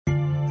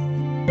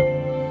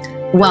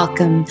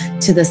Welcome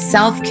to the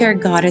Self-Care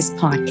Goddess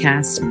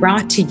podcast,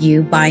 brought to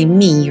you by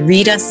me,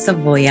 Rita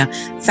Savoia,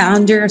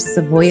 founder of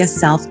Savoia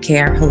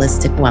Self-Care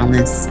Holistic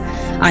Wellness.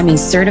 I'm a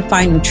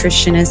certified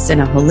nutritionist and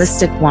a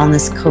holistic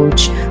wellness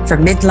coach for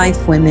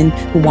midlife women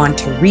who want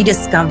to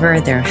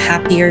rediscover their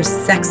happier,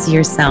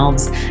 sexier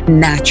selves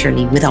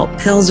naturally without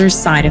pills or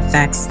side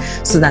effects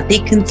so that they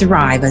can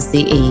thrive as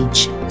they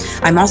age.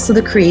 I'm also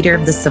the creator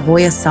of the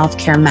Savoia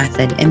Self-Care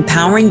Method,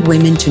 empowering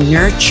women to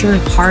nurture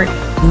heart,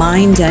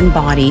 mind, and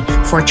body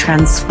for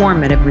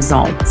transformative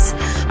results.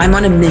 I'm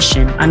on a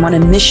mission. I'm on a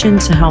mission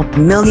to help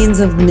millions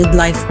of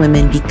midlife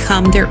women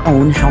become their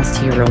own health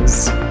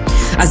heroes.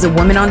 As a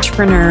woman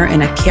entrepreneur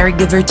and a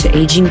caregiver to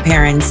aging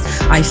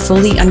parents, I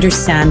fully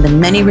understand the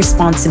many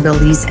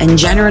responsibilities and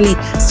generally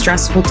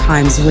stressful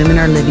times women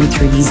are living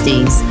through these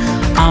days,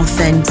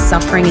 often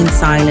suffering in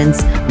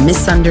silence,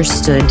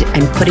 misunderstood,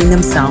 and putting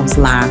themselves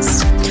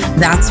last.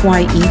 That's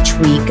why each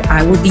week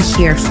I will be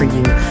here for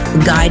you,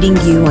 guiding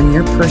you on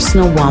your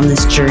personal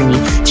wellness journey,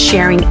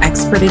 sharing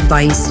expert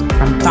advice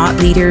from thought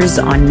leaders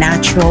on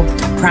natural,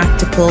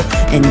 practical,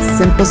 and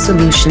simple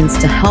solutions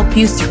to help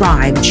you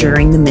thrive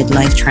during the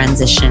midlife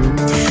transition.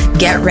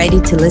 Get ready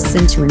to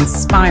listen to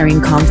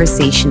inspiring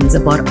conversations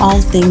about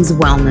all things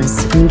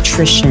wellness,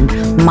 nutrition,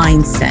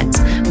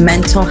 mindset,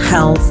 mental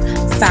health,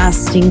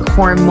 fasting,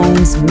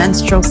 hormones,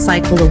 menstrual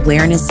cycle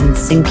awareness and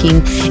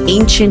syncing,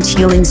 ancient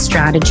healing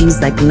strategies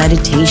like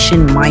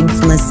meditation,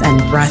 mindfulness, and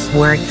breath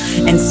work,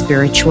 and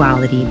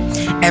spirituality.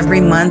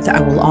 Every month, I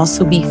will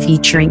also be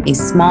featuring a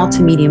small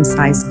to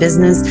medium-sized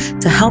business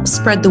to help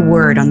spread the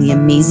word on the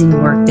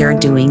amazing work they're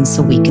doing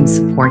so we can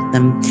support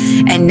them.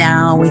 And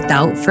now,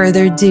 without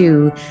further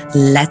ado,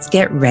 let's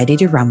get ready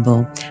to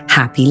rumble.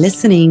 Happy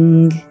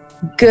listening.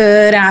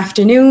 Good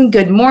afternoon,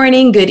 good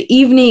morning, good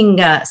evening,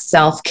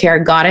 self-care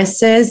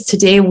goddesses.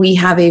 Today we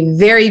have a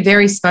very,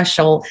 very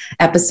special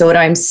episode.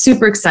 I'm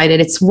super excited.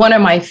 It's one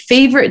of my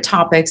favorite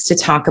topics to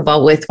talk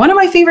about with one of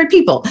my favorite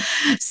people.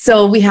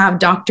 So we have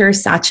Dr.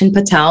 Sachin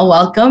Patel.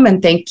 Welcome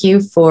and thank you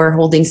for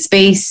holding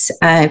space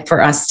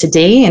for us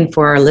today and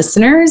for our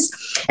listeners.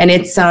 And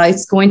it's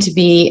going to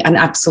be an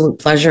absolute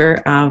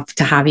pleasure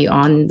to have you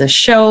on the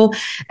show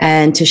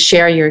and to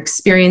share your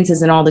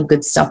experiences and all the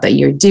good stuff that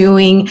you're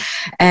doing.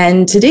 And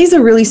today's a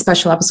really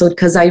special episode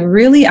because I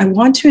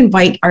want to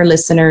invite our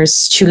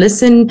listeners to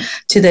listen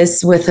to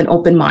this with an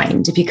open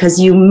mind, because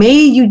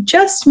you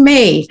just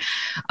may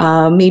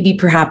maybe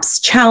perhaps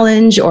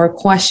challenge or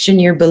question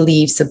your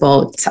beliefs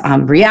about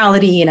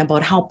reality and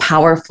about how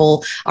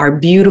powerful our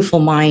beautiful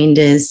mind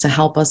is to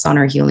help us on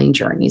our healing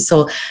journey.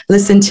 So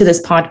listen to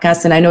this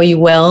podcast, and I know you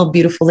will,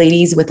 beautiful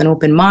ladies, with an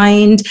open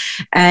mind.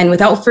 And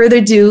without further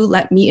ado,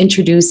 let me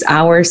introduce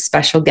our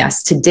special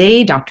guest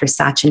today, Dr.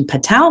 Sachin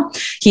Patel.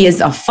 He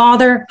is a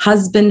father,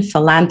 husband,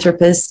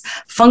 philanthropist,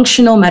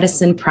 functional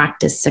medicine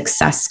practice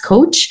success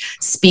coach,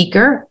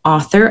 speaker,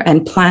 author,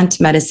 and plant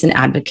medicine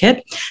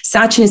advocate.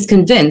 Sachin is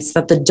convinced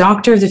that the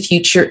doctor of the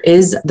future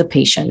is the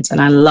patient, and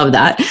I love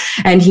that.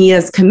 And he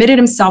has committed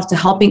himself to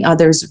helping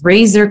others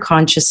raise their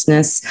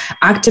consciousness,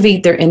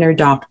 activate their inner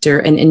doctor,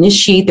 and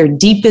initiate their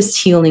deepest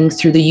healing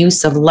through the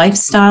use of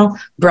lifestyle,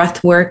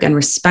 breath work, and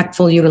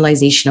respectful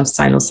utilization of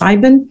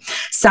psilocybin.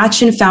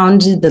 Sachin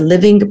founded the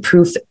Living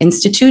Proof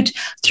Institute,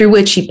 through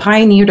which he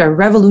pioneered a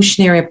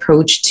revolutionary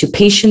approach to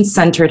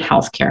patient-centered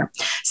healthcare.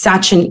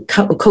 Sachin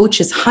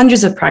coaches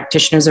hundreds of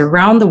practitioners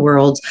around the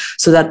world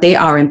so that they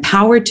are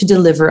empowered to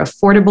deliver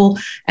affordable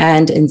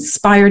and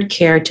inspired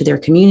care to their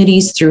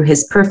communities through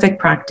his Perfect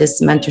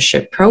Practice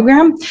mentorship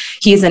program.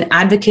 He is an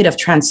advocate of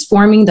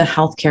transforming the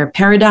healthcare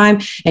paradigm,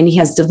 and he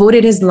has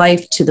devoted his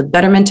life to the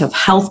betterment of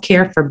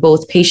healthcare for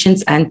both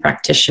patients and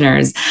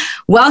practitioners.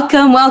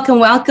 Welcome, welcome,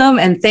 welcome.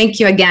 And thank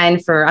you again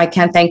I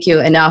can't thank you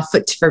enough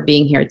for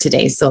being here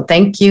today. So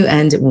thank you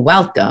and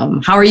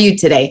welcome. How are you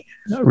today?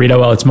 Rita,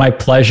 well, it's my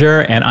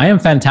pleasure. And I am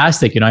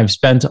fantastic. I've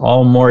spent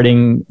all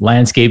morning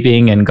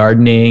landscaping and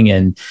gardening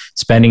and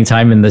spending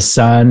time in the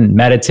sun,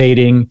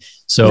 meditating.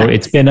 So nice.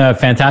 It's been a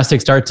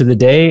fantastic start to the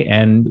day.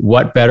 And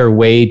what better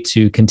way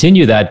to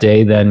continue that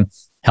day than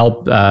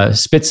help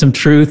spit some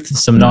truth,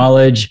 some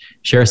knowledge,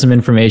 share some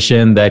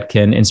information that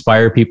can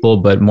inspire people,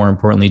 but more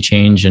importantly,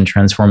 change and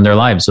transform their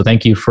lives. So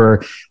thank you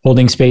for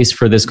holding space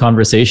for this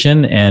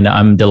conversation. And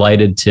I'm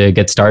delighted to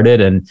get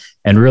started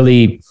and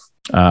really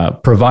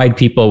provide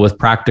people with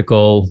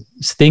practical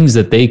things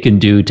that they can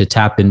do to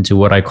tap into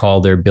what I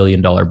call their $1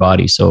 billion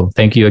body. So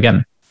thank you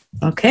again.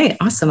 Okay,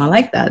 awesome. I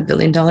like that $1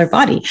 billion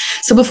body.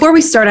 So before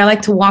we start, I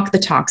like to walk the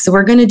talk. So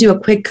we're going to do a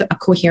quick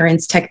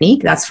coherence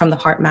technique. That's from the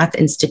HeartMath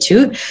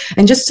Institute.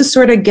 And just to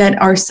sort of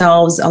get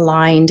ourselves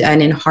aligned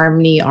and in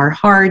harmony, our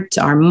heart,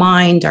 our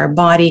mind, our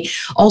body,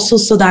 also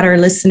so that our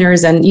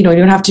listeners, and you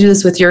don't have to do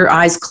this with your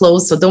eyes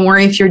closed. So don't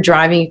worry if you're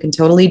driving, you can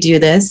totally do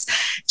this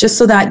just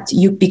so that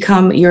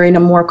you're in a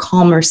more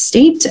calmer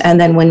state.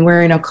 And then when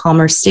we're in a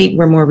calmer state,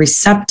 we're more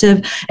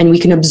receptive and we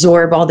can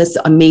absorb all this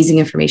amazing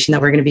information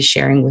that we're going to be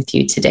sharing with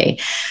you today.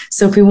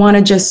 So if we want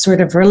to just sort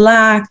of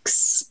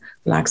relax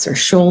our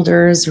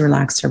shoulders,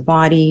 relax our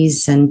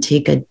bodies, and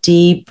take a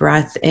deep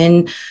breath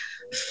in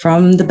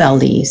from the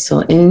belly.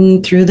 So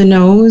in through the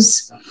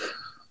nose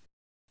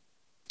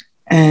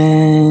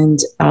and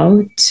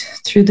out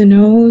through the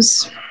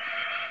nose.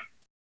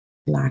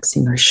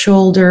 Relaxing our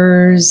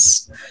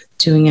shoulders,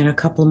 doing it a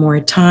couple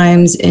more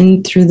times.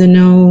 In through the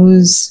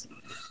nose,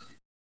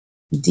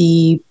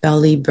 deep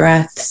belly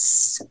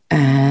breaths,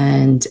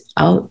 and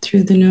out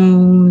through the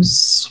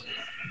nose.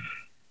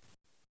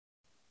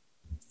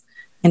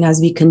 And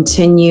as we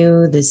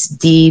continue this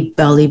deep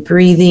belly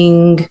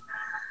breathing,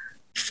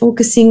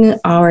 focusing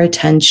our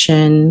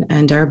attention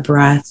and our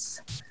breath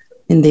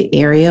in the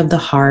area of the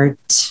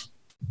heart,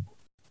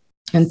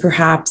 and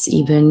perhaps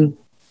even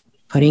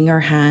putting our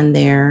hand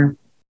there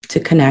to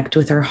connect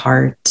with our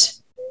heart.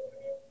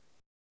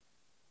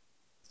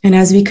 And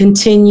as we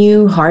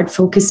continue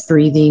heart-focused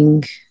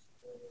breathing,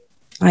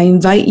 I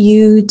invite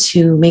you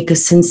to make a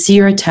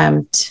sincere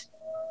attempt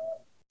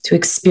to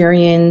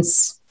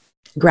experience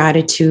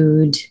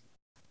gratitude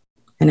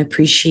and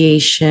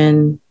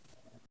appreciation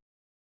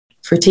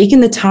for taking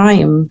the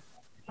time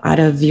out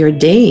of your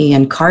day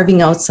and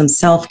carving out some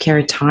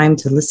self-care time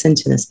to listen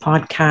to this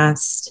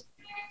podcast,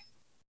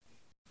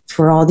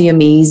 for all the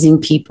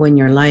amazing people in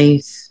your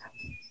life,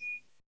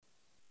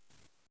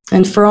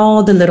 and for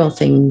all the little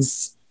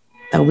things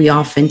that we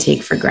often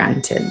take for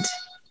granted.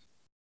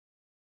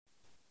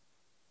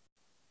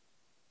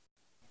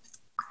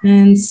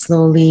 And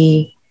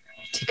slowly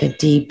take a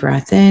deep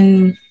breath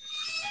in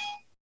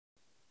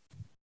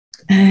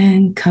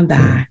and come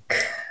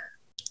back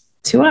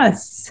to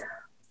us.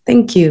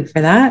 Thank you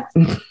for that.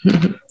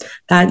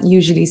 That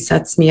usually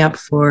sets me up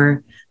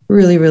for a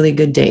really, really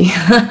good day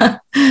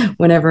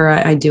whenever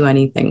I do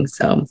anything.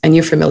 So, and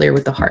you're familiar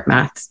with the heart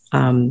math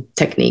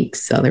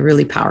techniques. So they're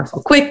really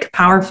powerful, quick,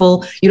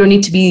 powerful. You don't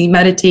need to be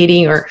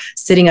meditating or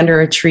sitting under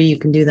a tree. You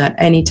can do that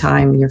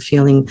anytime you're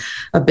feeling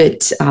a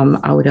bit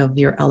out of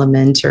your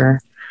element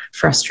or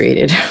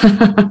frustrated.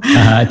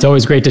 It's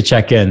always great to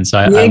check in. So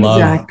I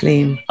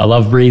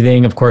love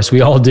breathing. Of course,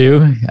 we all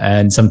do.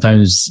 And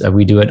sometimes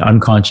we do it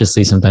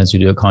unconsciously. Sometimes we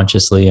do it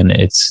consciously. And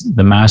it's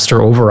the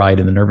master override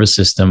in the nervous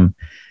system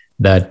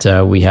that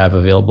we have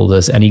available to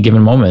us any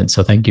given moment.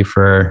 So thank you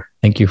for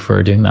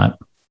doing that.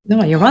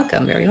 No, you're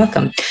welcome. Very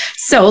welcome.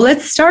 So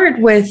let's start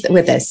with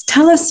this.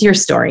 Tell us your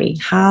story.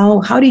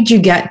 How did you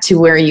get to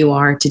where you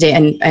are today?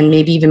 And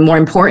maybe even more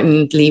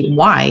importantly,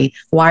 why?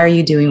 Why are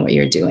you doing what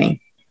you're doing?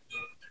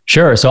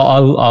 Sure. So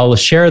I'll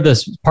share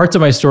this parts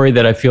of my story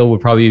that I feel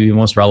would probably be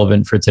most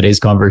relevant for today's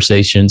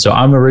conversation. So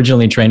I'm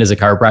originally trained as a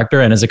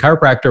chiropractor, and as a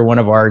chiropractor, one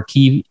of our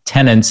key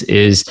tenets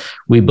is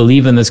we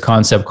believe in this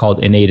concept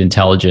called innate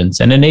intelligence.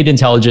 And innate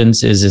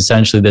intelligence is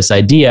essentially this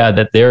idea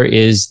that there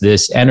is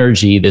this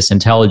energy, this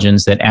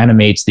intelligence that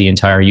animates the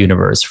entire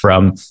universe,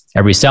 from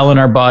every cell in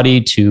our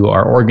body to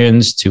our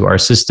organs, to our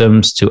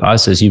systems, to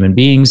us as human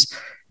beings.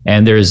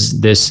 And there's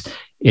this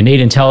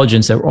innate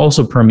intelligence that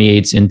also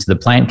permeates into the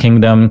plant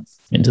kingdom,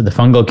 into the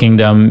fungal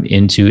kingdom,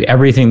 into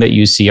everything that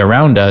you see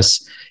around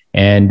us.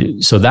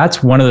 And so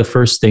that's one of the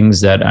first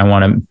things that I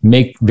want to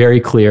make very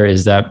clear,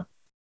 is that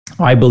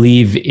I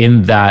believe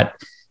in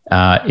that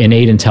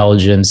innate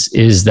intelligence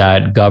is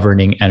that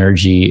governing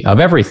energy of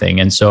everything.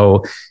 And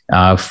so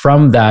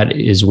from that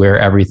is where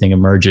everything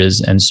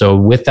emerges. And so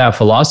with that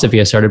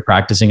philosophy, I started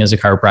practicing as a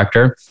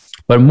chiropractor,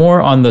 but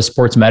more on the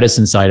sports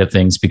medicine side of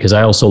things, because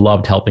I also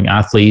loved helping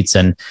athletes.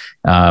 And,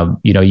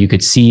 you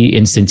could see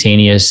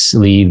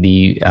instantaneously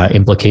the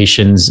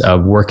implications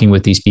of working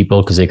with these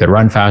people, because they could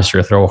run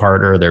faster, throw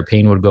harder, their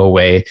pain would go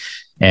away.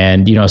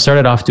 And, I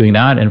started off doing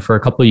that. And for a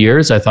couple of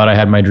years, I thought I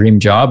had my dream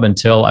job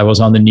until I was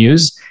on the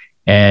news.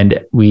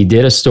 And we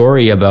did a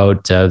story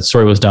about, the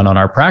story was done on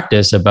our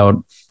practice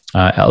about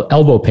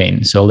elbow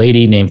pain. So a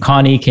lady named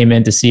Connie came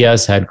in to see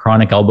us, had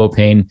chronic elbow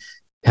pain,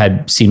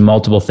 had seen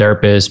multiple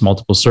therapists,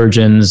 multiple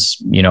surgeons,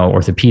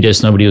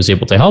 orthopedists. Nobody was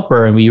able to help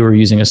her. And we were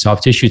using a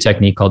soft tissue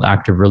technique called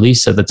active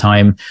release at the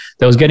time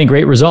that was getting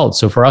great results.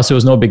 So for us, it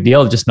was no big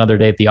deal, just another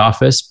day at the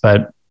office.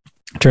 But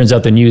turns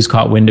out the news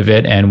caught wind of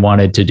it and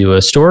wanted to do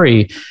a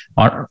story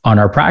on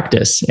our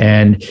practice.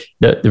 And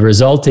the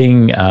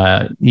resulting,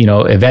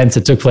 events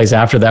that took place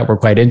after that were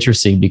quite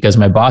interesting, because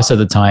my boss at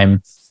the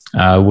time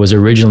was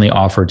originally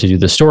offered to do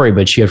the story,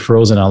 but she had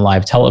frozen on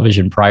live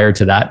television prior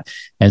to that.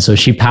 And so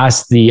she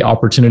passed the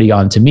opportunity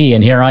on to me.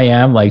 And here I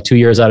am, like 2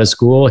 years out of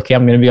school. Okay,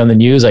 I'm going to be on the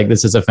news. Like,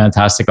 this is a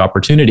fantastic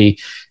opportunity.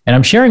 And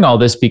I'm sharing all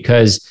this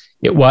because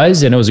it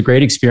was a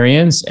great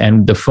experience.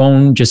 And the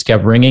phone just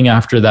kept ringing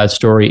after that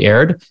story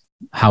aired.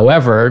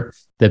 However,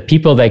 the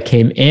people that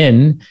came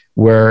in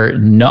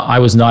I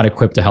was not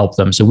equipped to help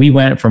them. So we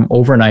went from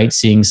overnight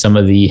seeing some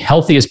of the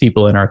healthiest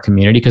people in our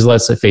community, because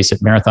let's face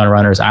it, marathon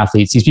runners,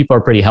 athletes, these people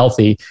are pretty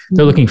healthy.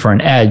 They're looking for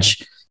an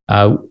edge.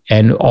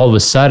 And all of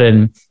a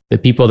sudden, the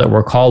people that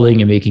were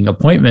calling and making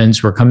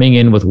appointments were coming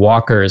in with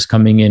walkers,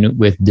 coming in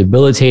with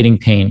debilitating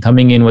pain,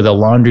 coming in with a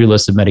laundry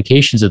list of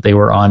medications that they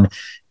were on.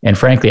 And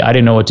frankly, I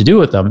didn't know what to do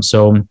with them.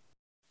 So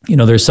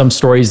there's some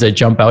stories that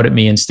jump out at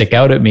me and stick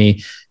out at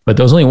me, but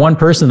there was only one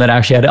person that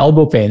actually had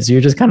elbow pain. So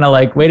you're just kind of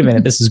like, wait a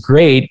minute, this is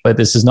great, but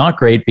this is not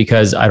great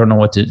because I don't know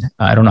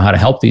how to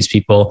help these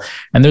people.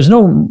 And there's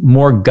no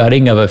more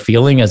gutting of a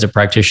feeling as a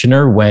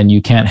practitioner when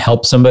you can't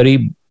help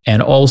somebody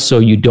and also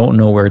you don't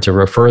know where to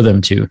refer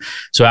them to.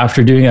 So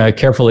after doing a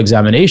careful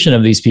examination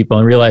of these people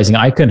and realizing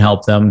I couldn't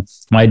help them,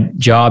 my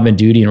job and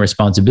duty and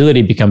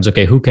responsibility becomes,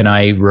 okay, who can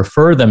I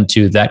refer them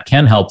to that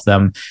can help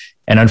them?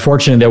 And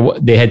unfortunately,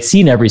 they had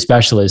seen every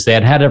specialist. They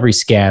had had every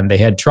scan. They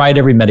had tried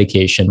every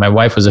medication. My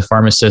wife was a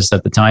pharmacist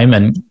at the time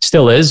and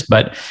still is.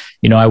 But,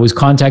 I was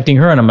contacting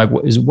her and I'm like,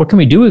 what can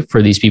we do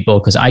for these people?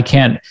 Because I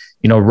can't,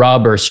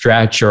 rub or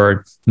stretch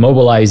or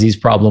mobilize these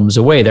problems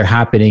away. They're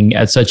happening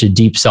at such a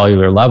deep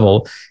cellular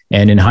level.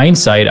 And in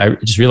hindsight, I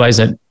just realized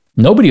that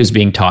nobody was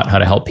being taught how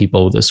to help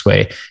people this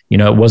way.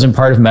 It wasn't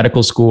part of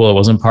medical school. It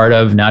wasn't part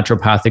of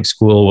naturopathic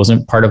school. It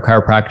wasn't part of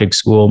chiropractic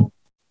school.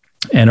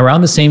 And around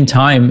the same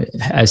time,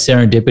 as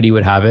serendipity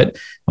would have it,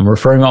 I'm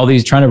trying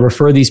to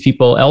refer these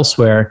people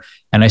elsewhere.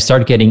 And I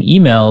started getting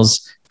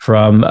emails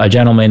from a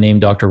gentleman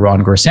named Dr.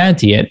 Ron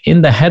Gorsanti. And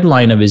in the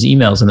headline of his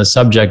emails and the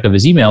subject of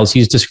his emails,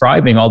 he's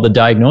describing all the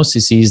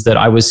diagnoses that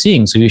I was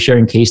seeing. So he's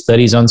sharing case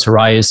studies on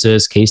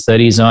psoriasis, case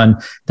studies on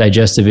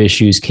digestive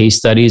issues, case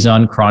studies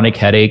on chronic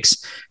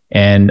headaches.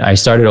 And I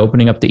started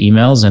opening up the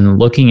emails and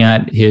looking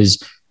at his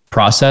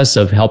process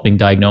of helping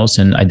diagnose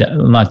and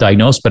not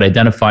diagnose, but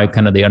identify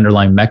kind of the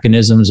underlying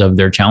mechanisms of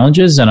their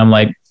challenges. And I'm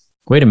like,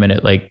 wait a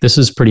minute, like this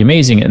is pretty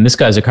amazing. And this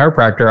guy's a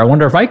chiropractor. I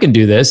wonder if I can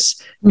do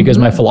this because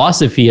my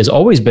philosophy has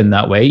always been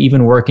that way.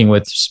 Even working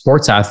with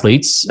sports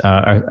athletes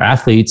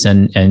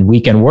and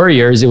weekend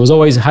warriors, it was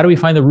always, how do we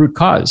find the root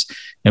cause?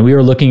 And we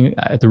were looking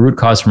at the root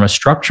cause from a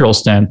structural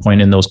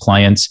standpoint in those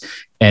clients.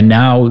 And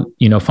now,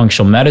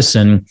 functional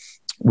medicine,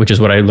 which is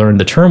what I learned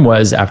the term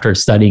was after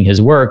studying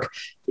his work,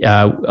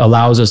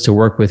 allows us to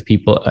work with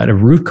people at a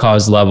root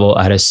cause level,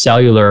 at a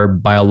cellular,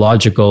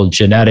 biological,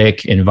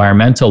 genetic,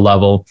 environmental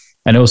level.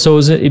 And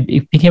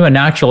it became a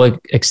natural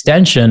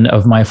extension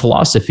of my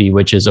philosophy,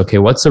 which is, okay,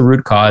 what's the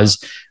root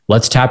cause?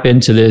 Let's tap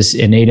into this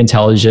innate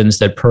intelligence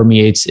that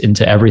permeates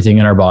into everything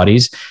in our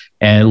bodies.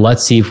 And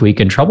let's see if we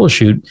can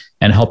troubleshoot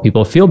and help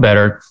people feel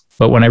better.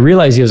 But when I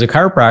realized he was a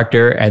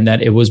chiropractor and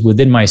that it was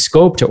within my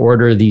scope to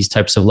order these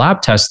types of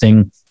lab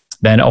testing,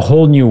 then a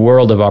whole new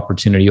world of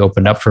opportunity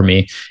opened up for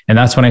me. And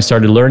that's when I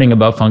started learning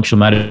about functional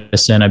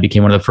medicine. I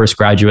became one of the first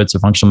graduates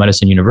of Functional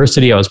Medicine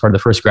University. I was part of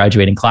the first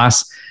graduating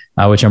class,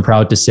 which I'm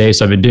proud to say.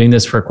 So I've been doing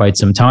this for quite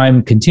some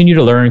time, continue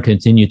to learn,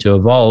 continue to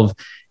evolve.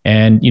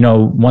 And,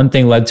 one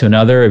thing led to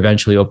another,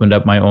 eventually opened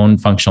up my own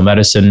functional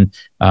medicine,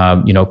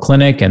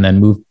 clinic, and then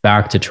moved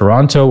back to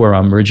Toronto, where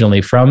I'm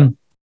originally from.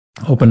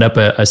 Opened up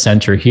a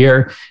center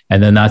here,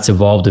 and then that's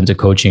evolved into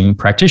coaching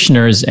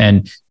practitioners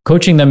and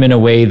coaching them in a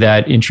way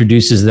that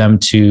introduces them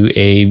to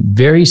a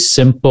very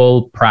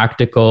simple,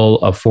 practical,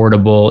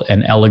 affordable,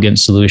 and elegant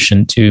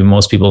solution to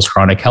most people's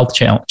chronic health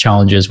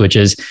challenges, which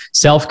is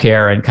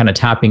self-care and kind of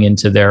tapping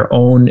into their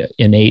own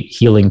innate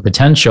healing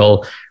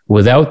potential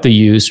without the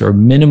use or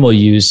minimal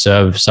use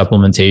of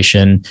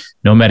supplementation,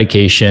 no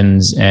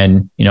medications,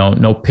 and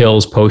no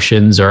pills,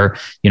 potions, or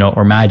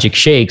magic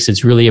shakes.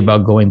 It's really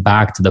about going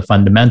back to the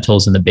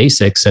fundamentals and the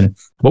basics. And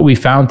what we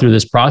found through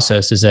this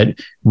process is that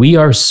we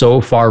are so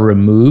far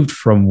removed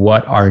from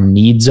what our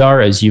needs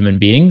are as human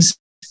beings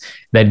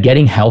that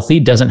getting healthy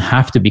doesn't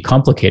have to be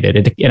complicated.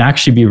 It can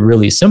actually be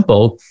really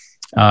simple.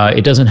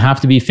 It doesn't have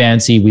to be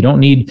fancy. We don't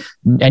need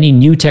any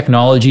new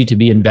technology to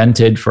be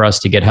invented for us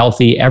to get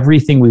healthy.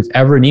 Everything we've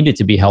ever needed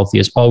to be healthy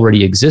has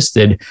already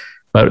existed.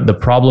 But the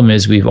problem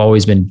is we've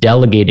always been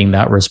delegating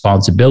that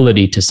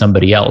responsibility to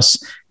somebody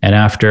else. And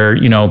after,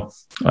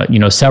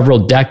 several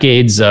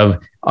decades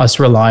of us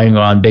relying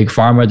on big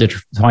pharma to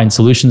find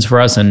solutions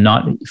for us and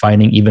not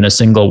finding even a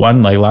single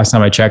one, like last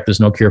time I checked, there's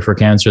no cure for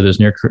cancer.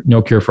 There's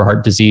no cure for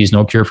heart disease,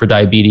 no cure for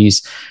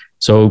diabetes.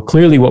 So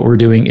clearly what we're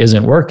doing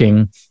isn't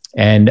working.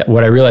 And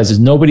what I realized is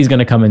nobody's going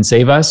to come and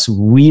save us.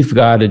 We've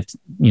got to,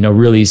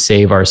 really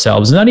save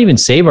ourselves, not even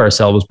save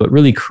ourselves, but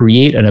really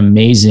create an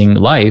amazing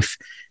life.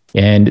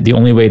 And the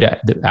only way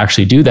to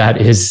actually do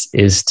that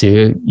is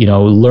to,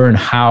 learn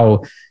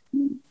how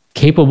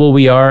capable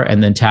we are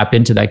and then tap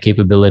into that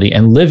capability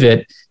and live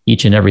it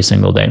each and every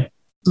single day.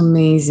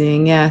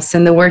 Amazing. Yes.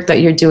 And the work that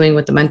you're doing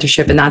with the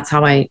mentorship, and that's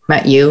how I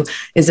met you,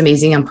 is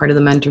amazing. I'm part of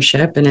the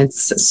mentorship and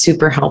it's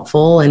super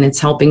helpful and it's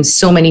helping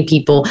so many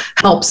people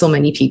help so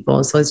many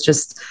people. So it's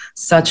just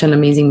such an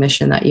amazing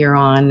mission that you're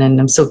on. And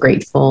I'm so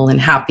grateful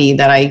and happy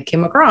that I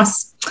came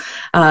across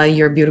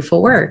your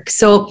beautiful work.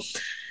 So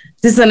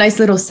this is a nice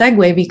little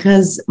segue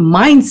because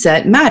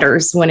mindset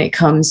matters when it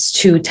comes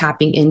to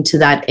tapping into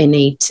that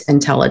innate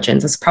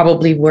intelligence. That's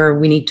probably where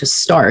we need to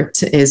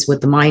start, is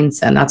with the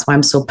mindset. And that's why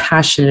I'm so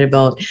passionate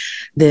about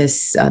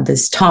this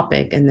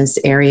topic and this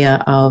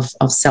area of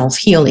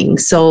self-healing.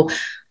 So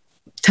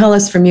tell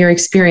us from your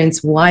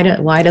experience, why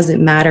does it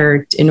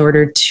matter in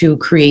order to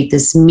create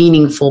this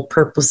meaningful,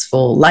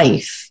 purposeful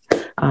life,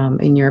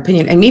 in your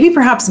opinion? And maybe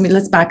perhaps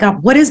let's back up.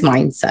 What is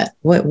mindset?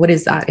 What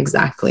is that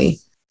exactly?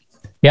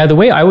 Yeah, the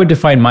way I would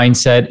define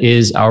mindset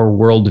is our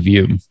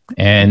worldview.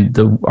 And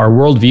our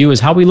worldview is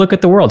how we look at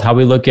the world, how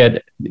we look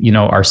at,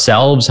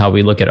 ourselves, how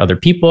we look at other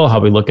people, how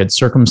we look at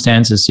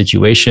circumstances,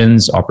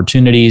 situations,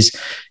 opportunities.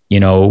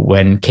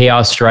 When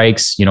chaos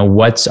strikes,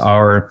 what's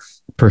our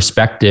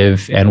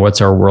perspective and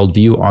what's our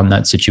worldview on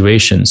that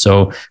situation.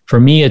 So for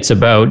me, it's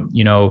about,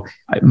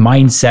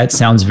 mindset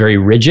sounds very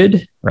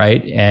rigid,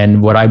 right?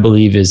 And what I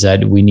believe is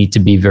that we need to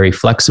be very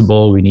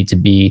flexible. We need to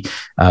be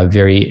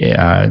very,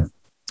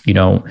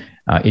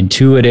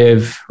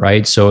 intuitive,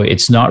 right? So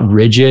it's not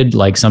rigid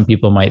like some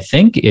people might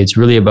think. It's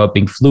really about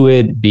being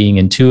fluid, being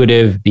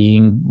intuitive,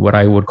 being what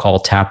I would call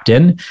tapped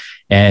in,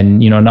 and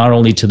not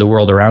only to the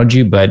world around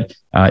you, but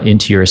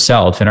into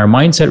yourself. And our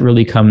mindset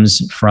really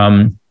comes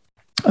from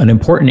an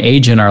important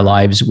age in our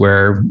lives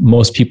where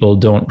most people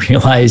don't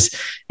realize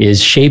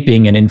is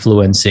shaping and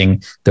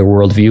influencing their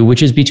worldview,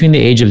 which is between the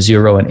age of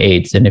 0 and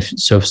 8. And if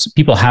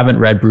people haven't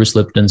read Bruce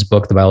Lipton's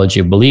book, The Biology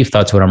of Belief,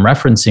 that's what I'm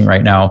referencing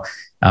right now.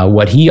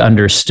 What he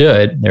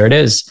understood, there it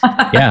is.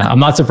 Yeah, I'm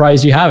not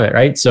surprised you have it,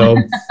 right? So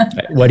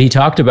what he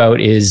talks about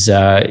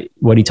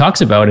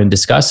and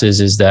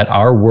discusses is that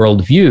our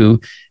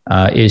worldview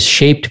is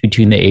shaped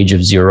between the age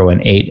of 0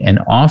 and 8. And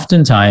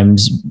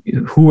oftentimes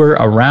who are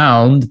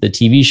around, the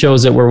TV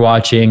shows that we're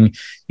watching,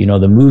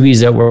 the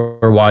movies that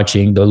we're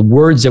watching, the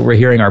words that we're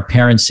hearing our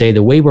parents say,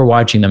 the way we're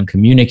watching them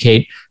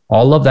communicate,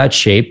 all of that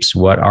shapes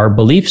what our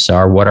beliefs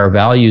are, what our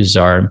values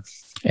are,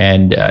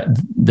 and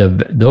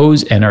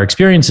those and our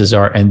experiences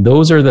are. And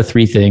those are the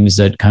three things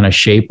that kind of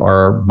shape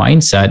our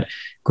mindset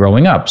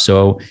growing up.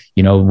 So,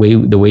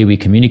 the way we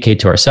communicate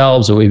to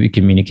ourselves, the way we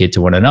communicate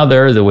to one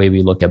another, the way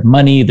we look at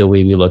money, the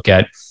way we look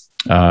at,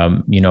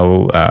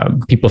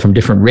 people from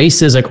different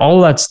races, like all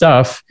of that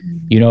stuff,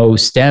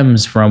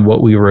 stems from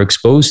what we were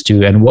exposed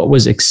to and what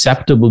was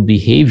acceptable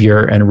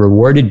behavior and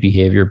rewarded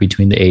behavior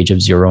between the age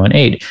of 0 and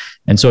 8.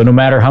 And so no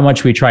matter how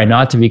much we try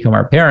not to become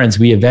our parents,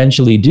 we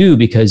eventually do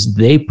because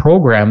they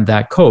program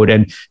that code.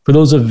 And for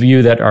those of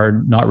you that are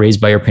not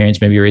raised by your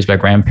parents, maybe you're raised by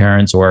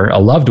grandparents or a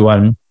loved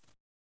one,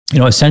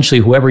 essentially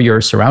whoever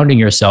you're surrounding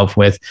yourself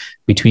with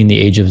between the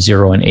age of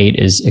 0 and 8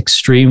 is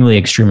extremely,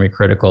 extremely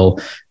critical.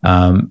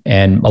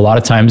 And a lot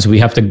of times we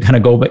have to kind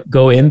of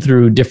go in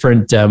through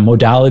different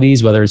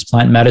modalities, whether it's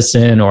plant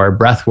medicine or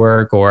breath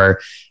work or,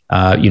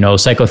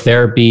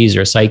 psychotherapies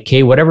or Psych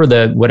K, whatever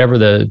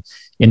the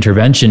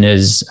intervention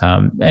is.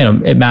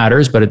 It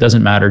matters, but it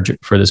doesn't matter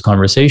for this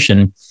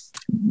conversation.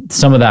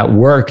 Some of that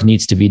work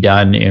needs to be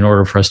done in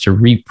order for us to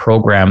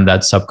reprogram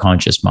that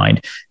subconscious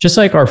mind. Just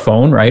like our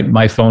phone, right?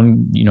 My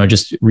phone,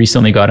 just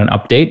recently got an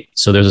update.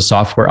 So there's a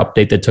software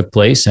update that took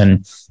place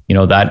and,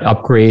 that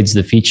upgrades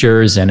the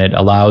features and it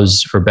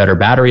allows for better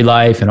battery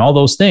life and all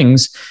those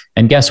things.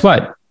 And guess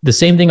what? The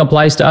same thing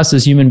applies to us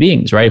as human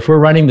beings, right? If we're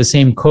running the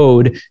same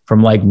code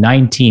from like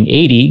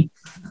 1980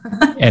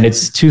 and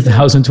it's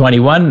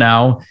 2021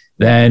 now,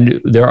 then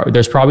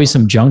there's probably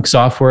some junk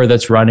software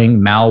that's running,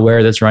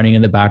 malware that's running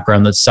in the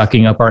background that's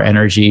sucking up our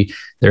energy.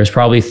 There's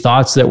probably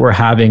thoughts that we're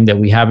having that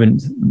we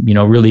haven't,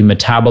 really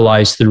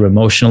metabolized through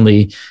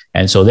emotionally.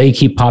 And so they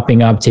keep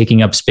popping up,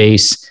 taking up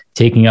space,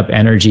 taking up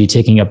energy,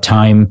 taking up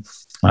time,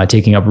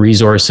 taking up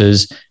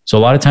resources. So a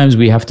lot of times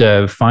we have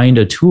to find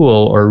a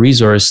tool or a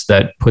resource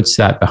that puts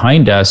that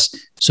behind us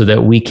so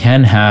that we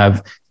can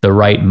have the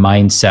right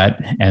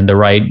mindset and the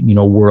right,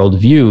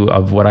 worldview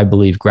of what I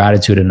believe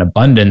gratitude and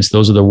abundance.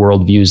 Those are the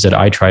worldviews that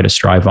I try to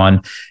strive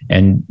on.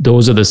 And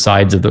those are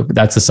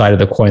that's the side of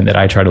the coin that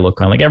I try to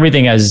look on, like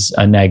everything as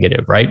a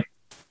negative, right?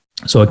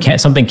 So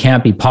something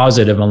can't be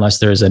positive unless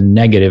there's a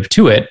negative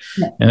to it.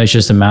 Yeah. And it's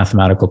just a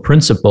mathematical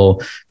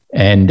principle.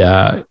 And,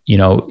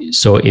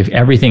 so if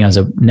everything has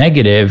a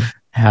negative,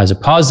 has a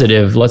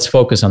positive, let's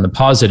focus on the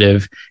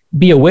positive,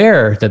 be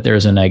aware that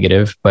there's a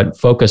negative, but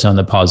focus on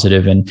the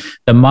positive. And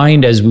the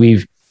mind, as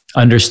we've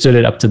understood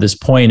it up to this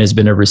point, has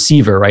been a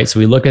receiver, right? So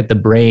we look at the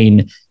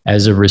brain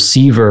as a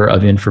receiver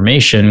of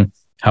information.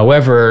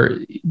 However,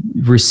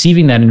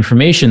 receiving that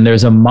information,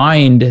 there's a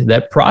mind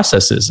that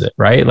processes it,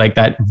 right? Like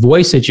that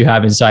voice that you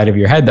have inside of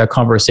your head, that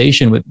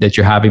conversation that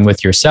you're having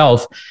with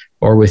yourself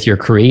or with your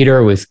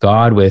creator, with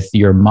God, with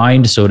your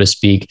mind, so to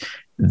speak,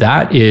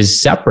 that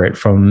is separate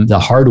from the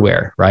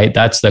hardware, right?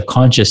 That's the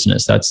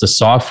consciousness, that's the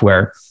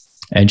software.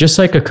 And just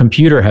like a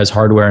computer has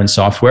hardware and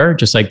software,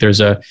 just like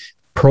there's a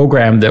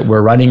program that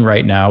we're running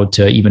right now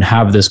to even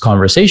have this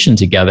conversation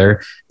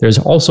together, there's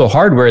also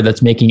hardware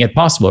that's making it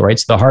possible, right?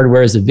 So the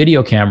hardware is the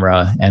video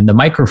camera and the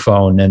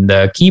microphone and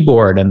the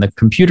keyboard and the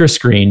computer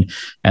screen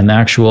and the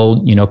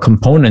actual,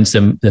 components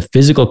and the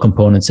physical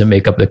components that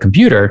make up the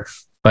computer.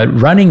 But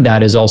running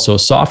that is also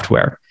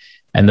software.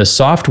 And the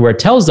software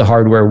tells the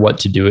hardware what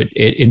to do.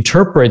 It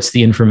interprets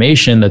the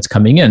information that's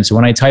coming in. So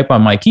when I type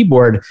on my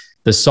keyboard,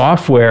 the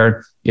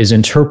software is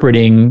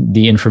interpreting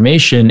the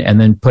information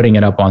and then putting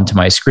it up onto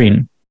my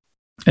screen.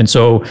 And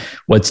so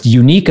what's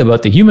unique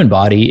about the human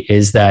body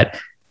is that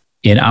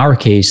in our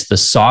case, the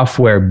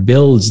software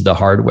builds the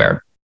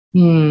hardware.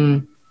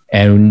 And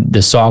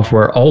the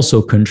software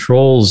also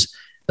controls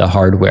the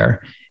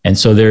hardware. And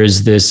so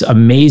there's this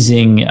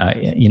amazing,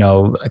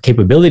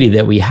 capability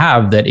that we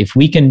have that if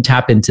we can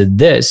tap into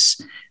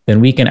this, then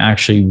we can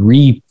actually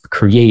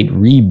recreate,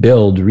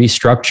 rebuild,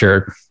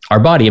 restructure our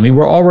body. I mean,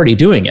 we're already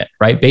doing it,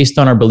 right? Based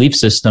on our belief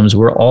systems,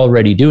 we're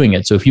already doing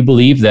it. So if you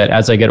believe that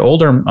as I get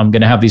older, I'm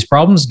going to have these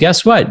problems,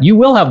 guess what? You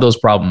will have those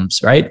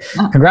problems, right?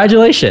 Oh.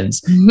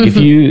 Congratulations.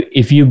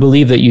 If you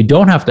believe that you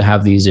don't have to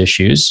have these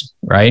issues,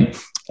 right?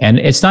 And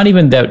it's not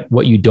even that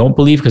what you don't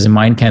believe, because the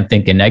mind can't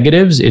think in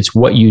negatives. It's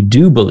what you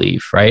do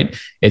believe, right?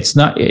 It's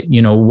not,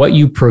 what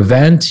you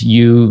prevent,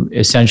 you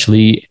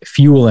essentially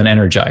fuel and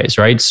energize,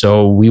 right?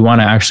 So we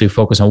want to actually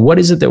focus on what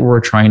is it that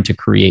we're trying to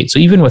create. So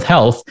even with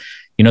health,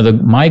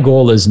 my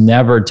goal is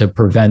never to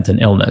prevent an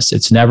illness.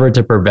 It's never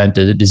to prevent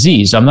a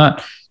disease. I'm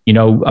not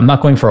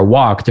going for a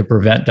walk to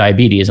prevent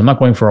diabetes. I'm not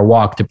going for a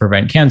walk to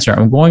prevent cancer.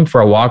 I'm going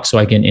for a walk so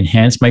I can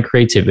enhance my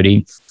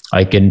creativity.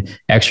 I can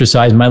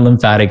exercise my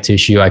lymphatic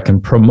tissue. I can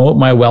promote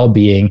my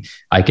well-being.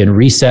 I can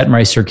reset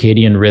my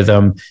circadian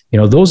rhythm.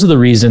 Those are the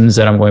reasons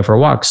that I'm going for a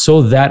walk,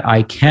 so that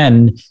I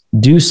can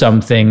do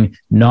something,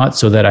 not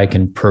so that I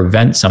can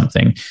prevent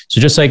something.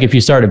 So just like if you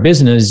start a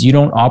business, you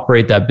don't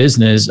operate that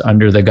business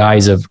under the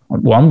guise of,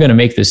 well, I'm going to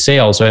make this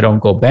sale so I don't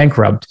go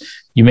bankrupt.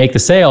 You make the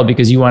sale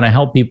because you want to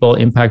help people,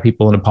 impact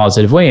people in a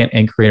positive way,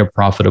 and create a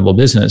profitable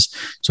business.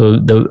 So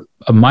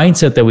a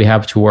mindset that we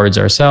have towards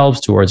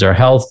ourselves, towards our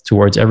health,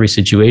 towards every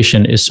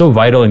situation is so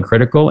vital and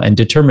critical and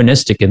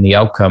deterministic in the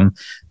outcome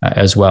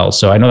as well.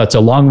 So I know that's a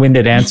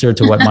long-winded answer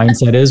to what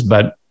mindset is,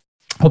 but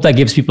I hope that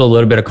gives people a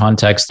little bit of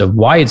context of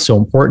why it's so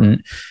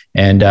important.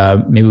 And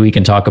maybe we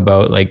can talk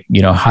about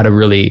how to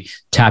really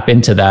tap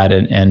into that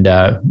and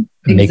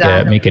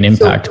exactly. make an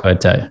impact.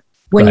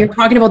 When you're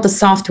talking about the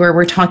software,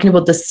 we're talking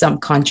about the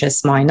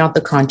subconscious mind, not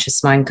the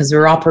conscious mind, because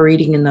we're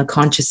operating in the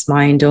conscious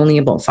mind only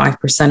about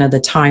 5% of the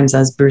times,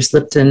 as Bruce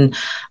Lipton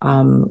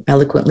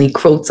eloquently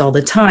quotes all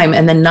the time.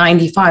 And then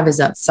 95 is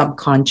that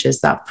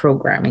subconscious, that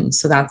programming.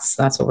 So that's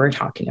what we're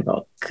talking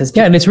about.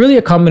 And it's really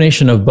a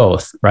combination of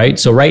both, right?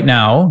 So right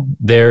now,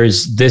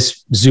 there's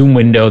this Zoom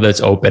window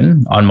that's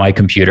open on my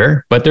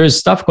computer, but there's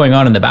stuff going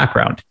on in the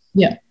background.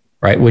 Yeah.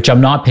 Right, which I'm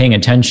not paying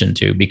attention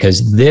to,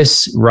 because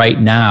this right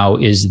now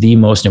is the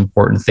most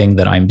important thing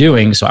that I'm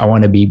doing. So I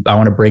want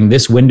to bring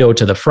this window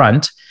to the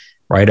front,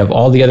 right, of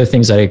all the other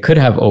things that I could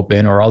have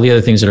open, or all the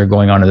other things that are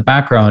going on in the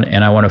background.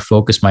 And I want to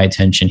focus my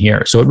attention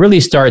here. So it really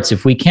starts,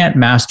 if we can't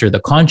master the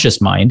conscious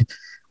mind,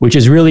 which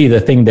is really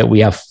the thing that we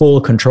have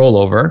full control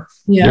over,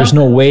 there's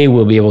no way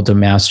we'll be able to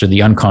master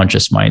the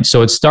unconscious mind.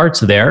 So it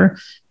starts there,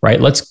 right?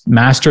 Let's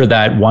master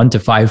that 1 to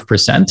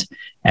 5%.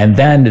 And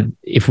then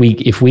if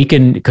we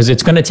can, because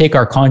it's going to take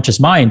our conscious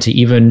mind to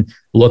even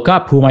look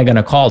up, who am I going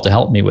to call to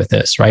help me with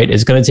this, right?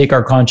 It's going to take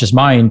our conscious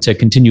mind to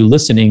continue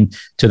listening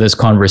to this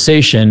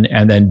conversation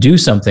and then do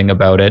something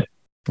about it,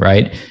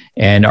 right?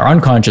 And our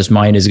unconscious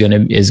mind is going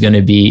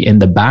to be in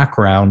the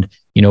background,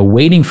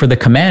 waiting for the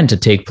command to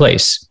take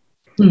place.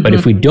 Mm-hmm. But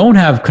if we don't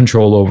have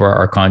control over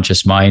our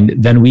conscious mind,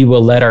 then we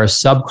will let our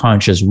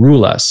subconscious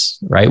rule us,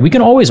 right? We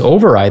can always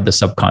override the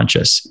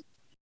subconscious.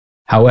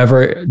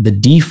 However, the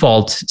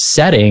default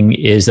setting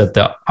is that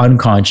the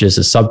unconscious,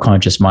 the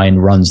subconscious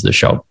mind runs the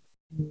show.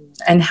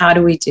 And how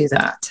do we do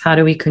that? How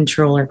do we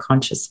control our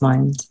conscious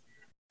mind?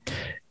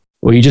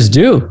 Well, you just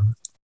do,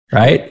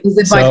 right? Is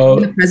it by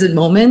being in the present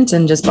moment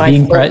and just by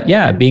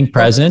being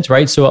present,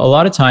 right? So a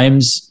lot of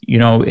times,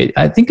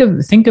 I think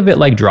of it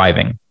like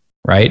driving,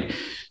 right?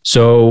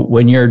 So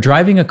when you're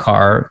driving a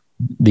car,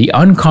 the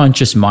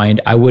unconscious mind,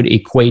 I would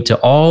equate to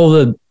all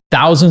the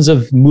thousands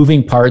of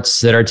moving parts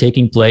that are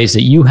taking place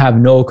that you have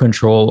no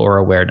control or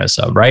awareness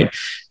of, right?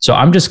 So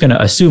I'm just going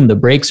to assume the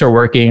brakes are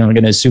working. I'm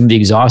going to assume the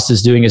exhaust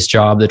is doing its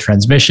job. The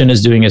transmission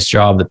is doing its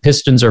job. The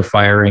pistons are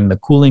firing. The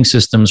cooling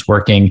system's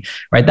working,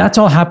 right? That's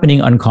all happening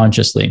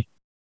unconsciously.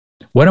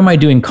 What am I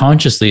doing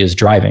consciously is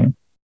driving,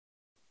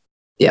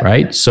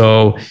 right?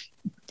 So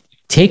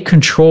take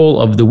control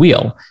of the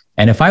wheel.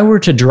 And if I were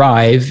to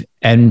drive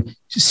and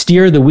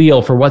steer the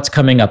wheel for what's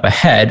coming up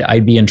ahead,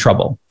 I'd be in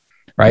trouble.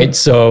 Right.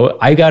 So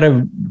I got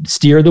to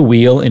steer the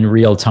wheel in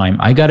real time.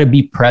 I got to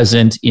be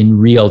present in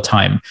real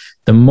time.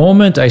 The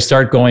moment I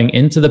start going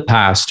into the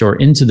past or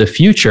into the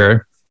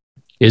future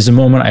is the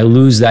moment I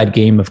lose that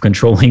game of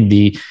controlling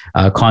the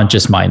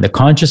conscious mind. The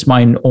conscious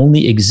mind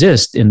only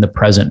exists in the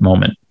present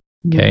moment.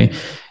 Okay.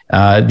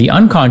 The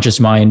unconscious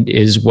mind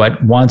is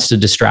what wants to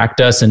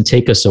distract us and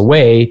take us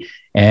away.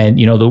 And,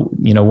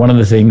 one of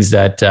the things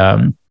that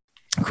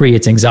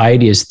creates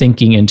anxiety is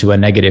thinking into a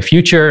negative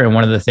future. And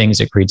one of the things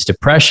that creates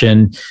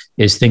depression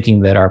is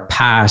thinking that our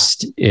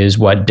past is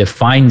what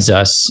defines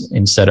us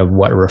instead of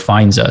what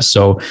refines us.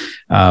 So,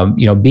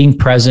 being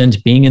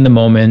present, being in the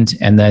moment,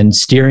 and then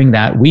steering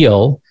that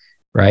wheel,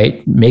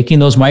 right? Making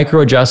those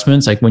micro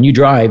adjustments. Like when you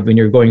drive, when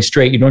you're going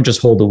straight, you don't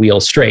just hold the wheel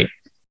straight,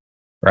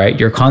 right?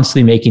 You're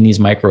constantly making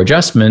these micro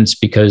adjustments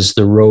because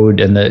the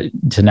road and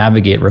to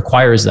navigate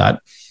requires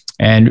that.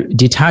 And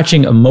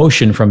detaching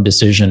emotion from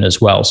decision as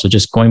well. So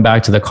just going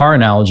back to the car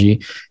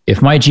analogy, if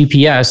my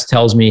GPS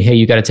tells me, hey,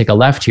 you got to take a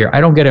left here,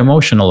 I don't get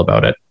emotional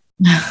about it.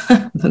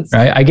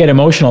 Right? I get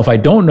emotional if I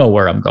don't know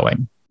where I'm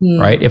going.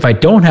 right? If I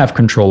don't have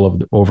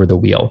control over the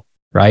wheel,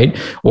 right?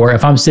 Or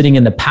if I'm sitting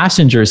in the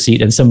passenger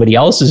seat and somebody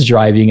else is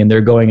driving and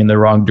they're going in the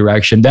wrong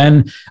direction,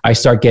 then I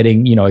start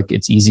getting,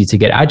 it's easy to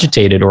get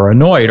agitated or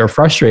annoyed or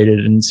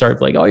frustrated and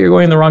start like, oh, you're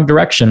going in the wrong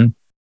direction.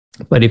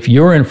 But if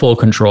you're in full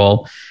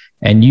control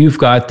and you've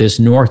got this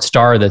North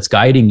Star that's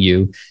guiding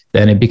you,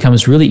 then it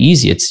becomes really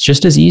easy. It's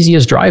just as easy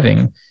as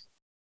driving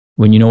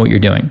when you know what you're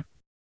doing.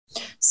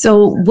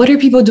 So what are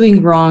people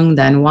doing wrong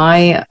then?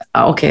 Why?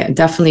 Okay,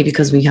 definitely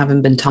because we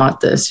haven't been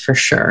taught this for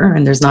sure.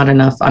 And there's not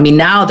enough. I mean,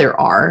 now there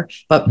are,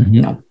 but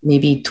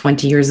maybe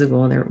 20 years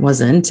ago, there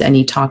wasn't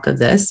any talk of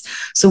this.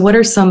 So what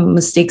are some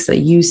mistakes that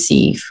you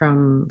see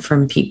from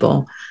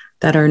people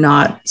that are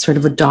not sort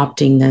of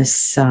adopting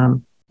this,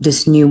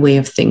 this new way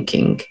of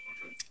thinking?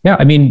 Yeah,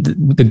 I mean,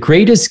 the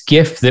greatest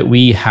gift that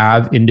we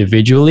have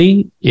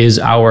individually is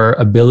our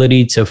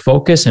ability to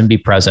focus and be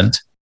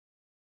present.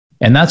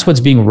 And that's what's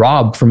being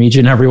robbed from each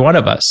and every one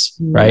of us,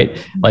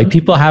 right? Like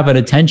people have an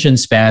attention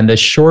span that's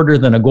shorter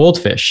than a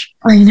goldfish.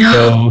 I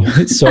know.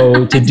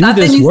 So to do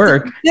this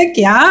work.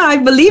 Yeah, I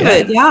believe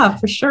it. Yeah,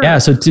 for sure. Yeah.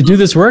 So to do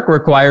this work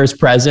requires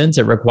presence.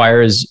 It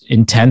requires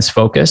intense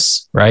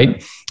focus,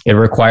 right? It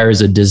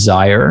requires a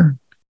desire.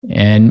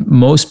 And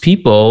most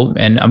people,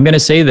 and I'm going to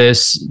say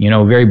this,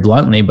 very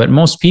bluntly, but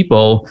most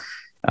people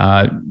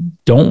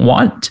don't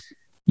want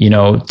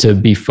to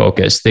be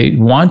focused. They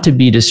want to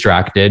be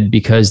distracted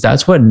because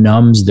that's what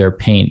numbs their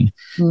pain.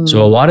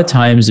 So a lot of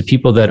times the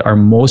people that are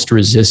most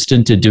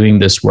resistant to doing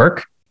this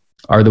work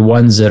are the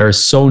ones that are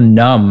so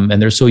numb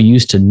and they're so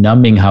used to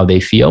numbing how they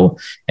feel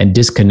and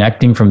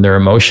disconnecting from their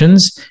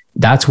emotions.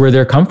 That's where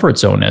their comfort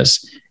zone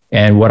is.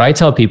 And what I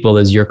tell people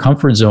is your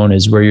comfort zone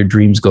is where your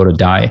dreams go to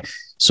die.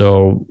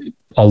 So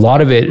a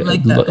lot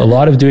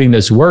of doing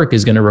this work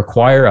is going to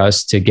require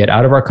us to get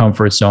out of our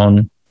comfort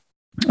zone,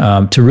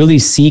 to really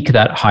seek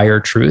that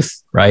higher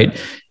truth,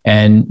 right?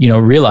 And,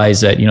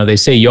 realize that, they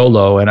say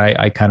YOLO, and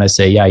I kind of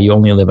say, yeah, you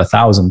only live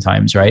 1,000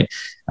 times, right?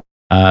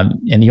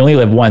 And you only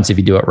live once if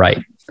you do it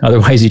right.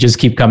 Otherwise, you just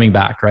keep coming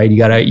back, right? You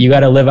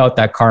gotta live out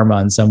that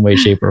karma in some way,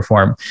 shape, or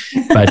form.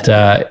 But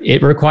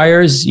it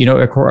requires,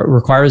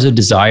 requires a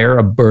desire,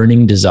 a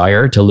burning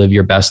desire to live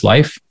your best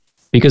life.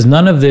 Because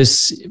none of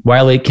this,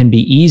 while it can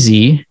be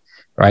easy,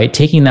 right?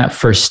 Taking that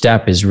first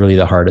step is really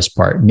the hardest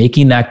part.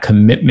 Making that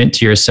commitment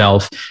to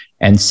yourself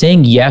and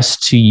saying yes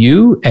to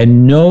you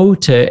and no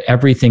to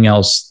everything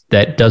else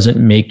that doesn't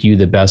make you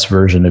the best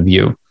version of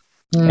you.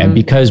 And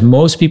because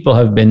most people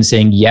have been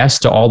saying yes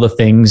to all the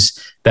things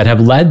that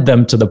have led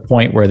them to the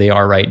point where they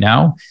are right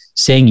now,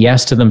 saying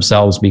yes to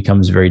themselves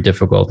becomes very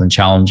difficult and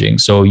challenging.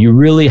 So you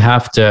really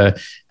have to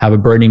have a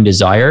burning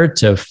desire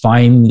to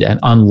find and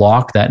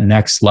unlock that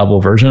next level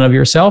version of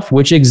yourself,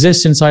 which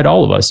exists inside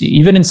all of us.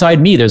 Even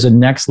inside me, there's a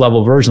next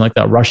level version, like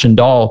that Russian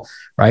doll,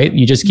 right?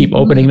 You just keep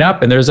opening it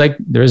up and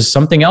there's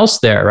something else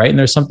there, right? And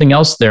there's something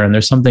else there and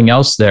there's something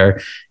else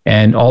there.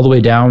 And all the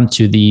way down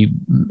to the,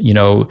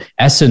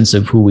 essence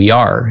of who we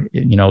are,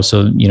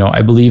 so,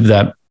 I believe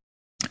that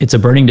it's a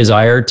burning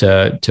desire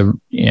to,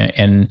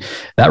 and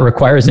that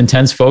requires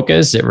intense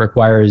focus. It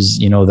requires,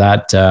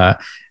 that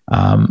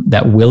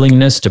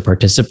willingness to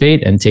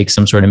participate and take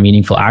some sort of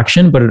meaningful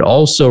action, but it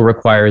also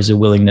requires a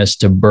willingness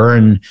to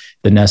burn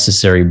the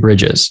necessary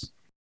bridges.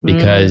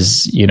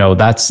 Because,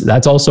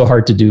 that's also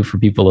hard to do for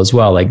people as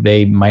well. Like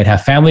they might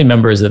have family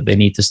members that they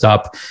need to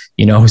stop,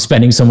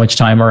 spending so much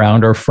time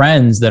around, or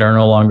friends that are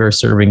no longer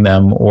serving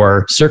them,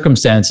 or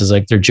circumstances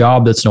like their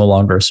job that's no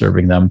longer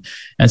serving them.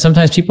 And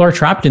sometimes people are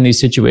trapped in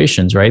these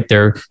situations, right?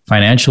 They're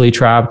financially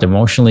trapped,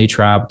 emotionally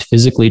trapped,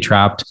 physically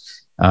trapped.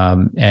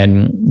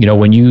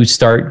 When you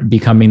start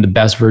becoming the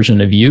best version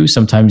of you,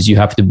 sometimes you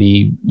have to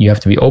be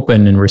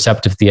open and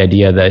receptive to the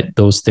idea that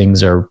those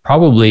things are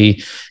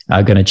probably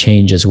going to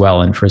change as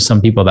well. And for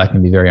some people, that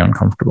can be very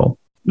uncomfortable.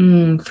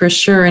 For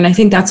sure. And I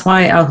think that's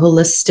why a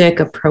holistic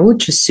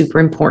approach is super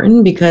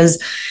important,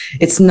 because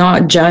it's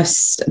not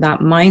just that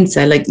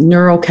mindset. Like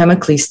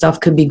neurochemically, stuff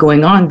could be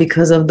going on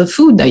because of the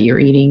food that you're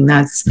eating.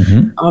 That's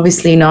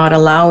obviously not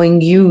allowing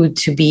you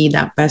to be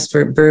that best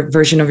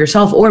version of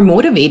yourself, or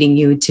motivating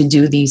you to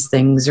do these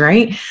things,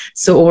 right?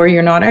 So, or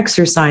you're not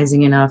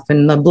exercising enough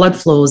and the blood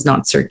flow is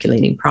not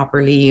circulating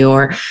properly,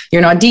 or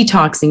you're not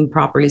detoxing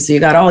properly. So you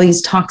got all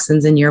these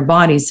toxins in your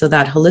body. So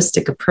that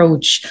holistic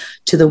approach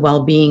to the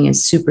well-being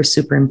is super,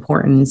 super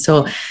important.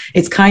 So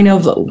it's kind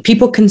of,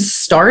 people can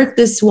start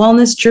this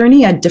wellness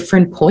journey at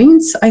different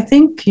points. I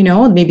think,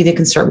 maybe they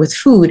can start with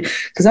food,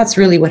 because that's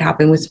really what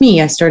happened with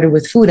me. I started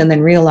with food and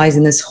then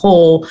realizing this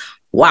whole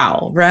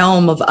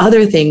realm of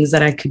other things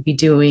that I could be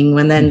doing,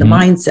 when then the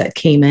mindset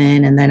came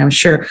in. And then I'm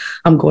sure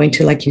I'm going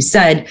to, like you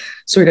said,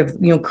 sort of,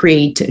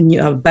 create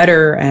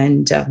better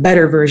and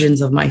better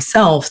versions of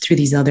myself through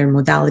these other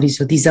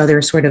modalities, or these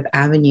other sort of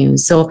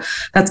avenues. So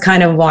that's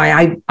kind of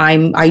why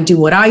I do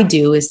what I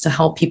do, is to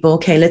help people.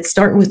 Okay, let's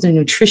start with the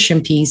nutrition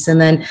piece,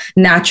 and then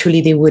naturally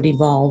they would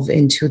evolve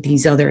into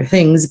these other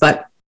things.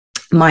 But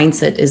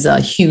mindset is a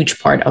huge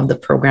part of the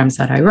programs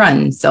that I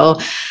run. So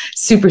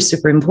super,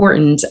 super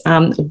important.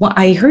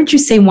 I heard you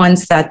say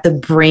once that the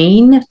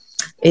brain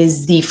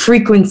is the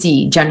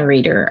frequency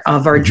generator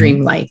of our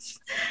dream life.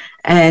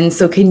 And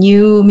so can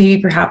you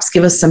maybe perhaps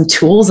give us some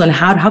tools on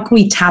how can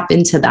we tap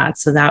into that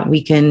so that we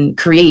can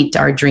create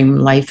our dream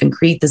life and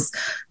create this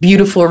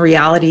beautiful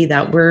reality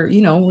that we're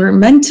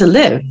meant to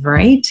live,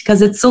 right?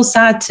 Because it's so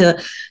sad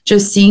to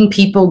just seeing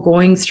people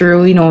going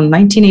through,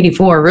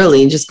 1984,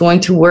 really just going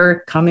to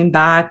work, coming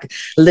back,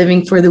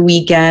 living for the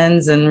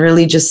weekends, and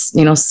really just,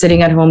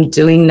 sitting at home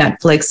doing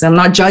Netflix. I'm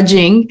not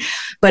judging,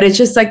 but it's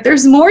just like,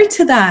 there's more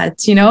to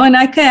that, and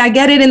I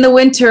get it in the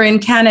winter in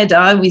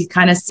Canada. We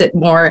kind of sit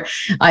more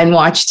and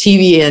watch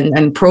TV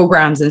and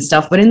programs and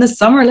stuff. But in the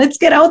summer, let's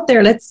get out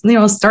there. Let's,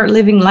 start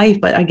living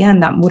life. But again,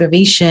 that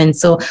motivation.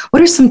 So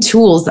what are some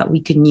tools that we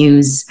can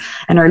use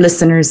and our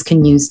listeners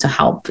can use to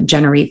help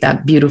generate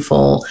that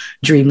beautiful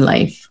dream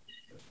life?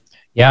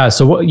 Yeah.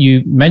 So what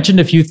you mentioned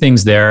a few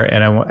things there,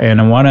 and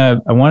I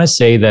want to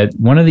say that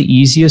one of the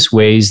easiest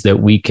ways that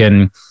we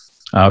can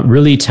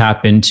really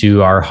tap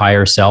into our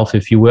higher self,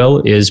 if you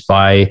will, is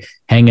by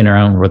hanging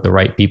around with the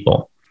right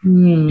people.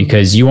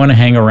 Because you want to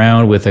hang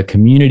around with a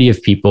community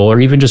of people,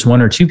 or even just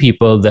one or two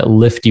people that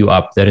lift you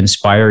up, that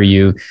inspire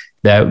you,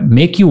 that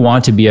make you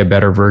want to be a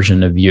better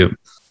version of you.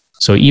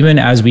 So even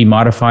as we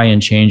modify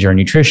and change our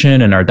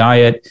nutrition and our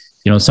diet,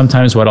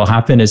 sometimes what'll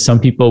happen is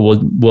some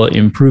people will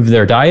improve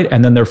their diet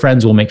and then their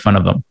friends will make fun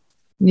of them.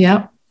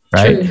 Yeah.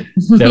 Right.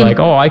 They're like,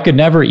 oh, I could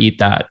never eat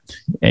that.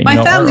 And,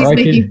 my family's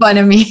making fun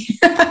of me.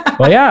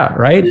 Well, yeah.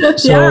 Right.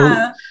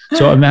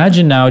 So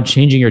imagine now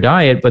changing your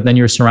diet, but then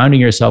you're surrounding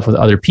yourself with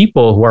other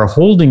people who are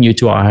holding you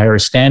to a higher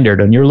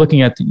standard, and you're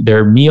looking at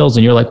their meals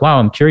and you're like, wow,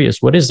 I'm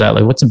curious. What is that?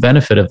 Like, what's the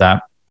benefit of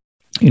that?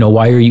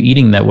 Why are you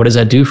eating that? What does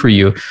that do for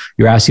you?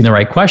 You're asking the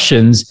right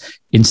questions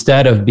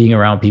instead of being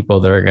around people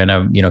that are going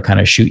to, kind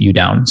of shoot you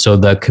down. So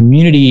the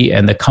community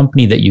and the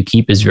company that you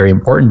keep is very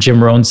important.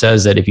 Jim Rohn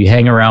says that if you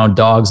hang around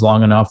dogs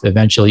long enough,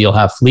 eventually you'll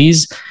have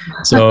fleas.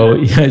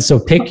 So,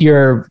 pick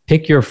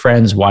your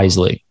friends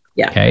wisely.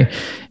 Yeah. Okay.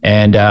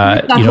 And,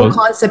 that whole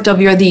concept of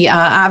you're the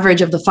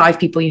average of the 5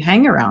 people you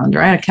hang around,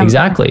 right?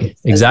 Exactly.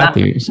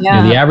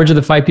 Yeah. The average of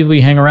the 5 people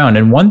you hang around.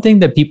 And one thing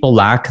that people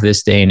lack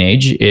this day and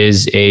age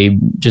is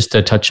just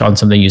to touch on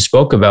something you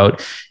spoke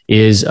about,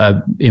 is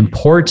an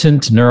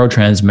important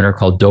neurotransmitter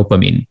called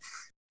dopamine.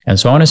 And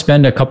so I want to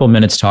spend a couple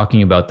minutes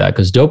talking about that,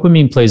 because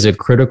dopamine plays a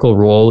critical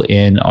role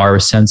in our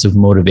sense of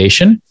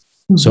motivation.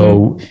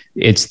 So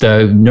it's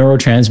the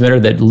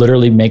neurotransmitter that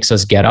literally makes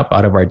us get up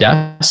out of our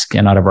desk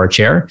and out of our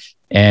chair.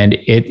 And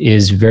it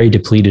is very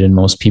depleted in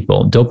most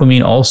people.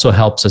 Dopamine also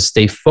helps us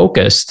stay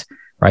focused,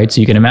 right? So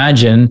you can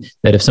imagine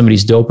that if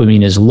somebody's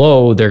dopamine is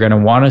low, they're going to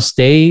want to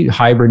stay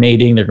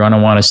hibernating. They're going to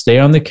want to stay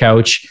on the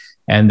couch,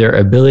 and their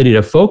ability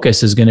to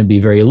focus is going to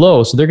be very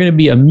low. So they're going to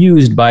be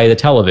amused by the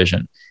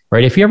television,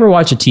 right? If you ever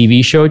watch a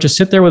TV show, just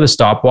sit there with a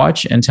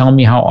stopwatch and tell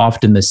me how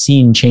often the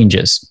scene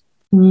changes.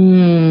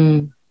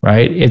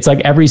 Right? It's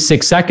like every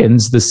 6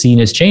 seconds, the scene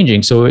is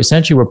changing. So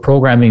essentially we're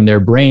programming their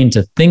brain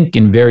to think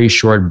in very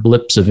short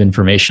blips of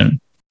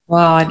information.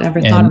 Wow. I never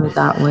thought of it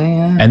that way.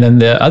 Yeah. And then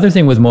the other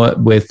thing with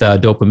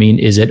dopamine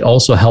is it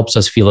also helps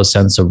us feel a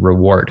sense of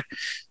reward.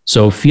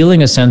 So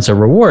feeling a sense of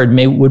reward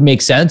would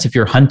make sense if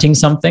you're hunting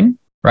something,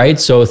 right?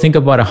 So think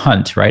about a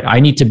hunt, right? I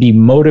need to be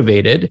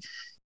motivated,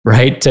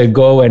 right, to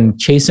go and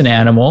chase an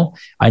animal.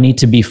 I need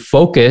to be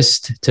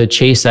focused to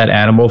chase that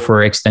animal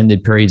for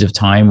extended periods of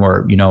time,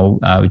 or,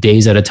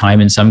 days at a time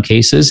in some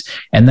cases.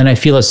 And then I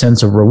feel a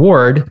sense of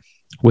reward,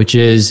 which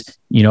is,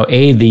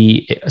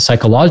 the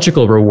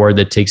psychological reward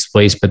that takes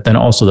place, but then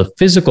also the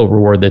physical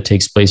reward that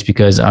takes place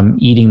because I'm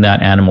eating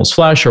that animal's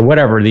flesh or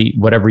whatever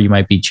you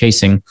might be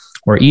chasing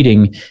or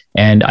eating.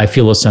 And I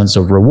feel a sense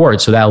of reward.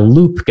 So that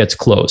loop gets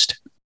closed.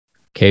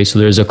 Okay. So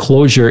there's a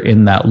closure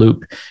in that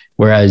loop.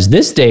 Whereas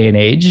this day and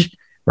age,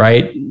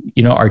 right,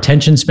 our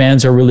attention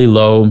spans are really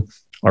low.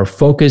 Our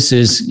focus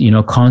is,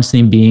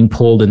 constantly being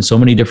pulled in so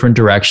many different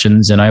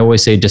directions. And I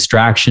always say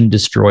distraction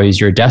destroys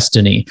your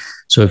destiny.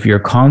 So if you're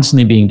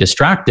constantly being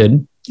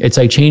distracted, it's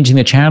like changing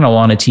the channel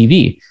on a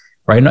TV,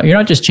 right? You're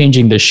not just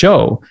changing the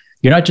show.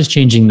 You're not just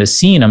changing the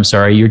scene.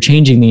 You're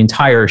changing the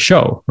entire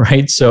show,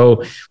 right?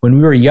 So when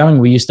we were young,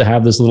 we used to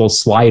have this little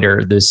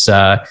slider,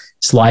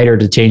 slider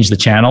to change the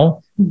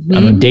channel.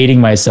 I'm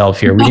dating myself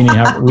here. We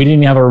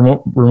didn't have a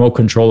remote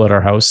control at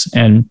our house.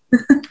 And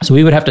so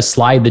we would have to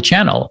slide the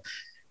channel,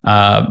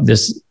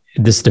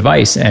 this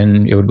device,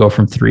 and it would go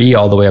from 3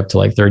 all the way up to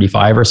like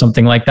 35 or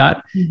something like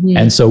that.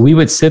 And so we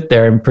would sit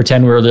there and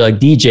pretend we were like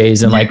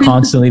DJs and like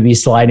constantly be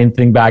sliding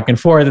things back and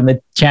forth, and the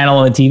channel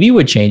on the TV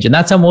would change. And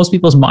that's how most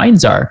people's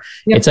minds are.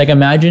 Yep. It's like,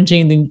 imagine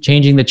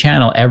changing the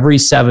channel every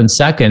 7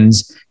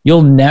 seconds.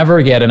 You'll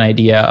never get an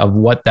idea of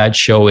what that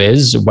show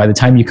is. By the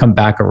time you come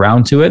back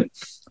around to it,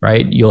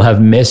 right, you'll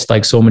have missed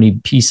like so many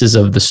pieces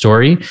of the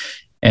story.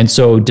 And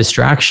so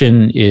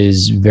distraction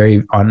is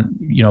very,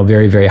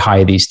 very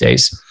high these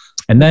days.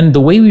 And then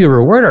the way we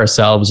reward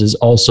ourselves has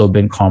also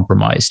been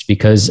compromised,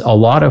 because a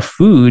lot of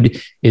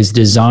food is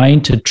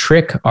designed to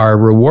trick our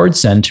reward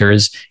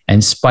centers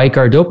and spike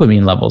our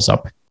dopamine levels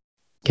up.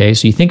 Okay.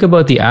 So you think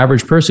about the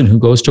average person who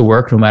goes to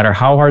work, no matter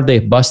how hard they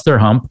bust their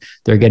hump,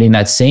 they're getting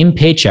that same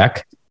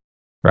paycheck,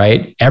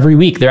 right? Every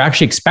week. They're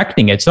actually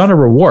expecting it. It's not a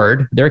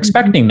reward. They're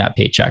expecting that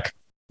paycheck.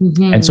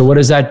 Mm-hmm. And so what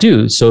does that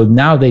do? So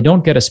now they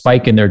don't get a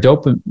spike in their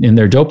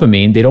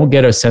dopamine. They don't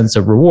get a sense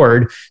of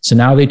reward. So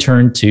now they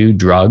turn to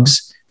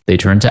drugs. They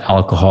turn to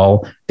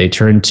alcohol. They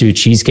turn to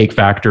Cheesecake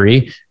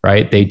Factory,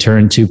 right? They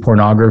turn to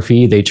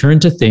pornography. They turn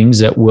to things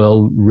that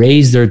will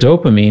raise their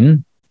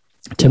dopamine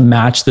to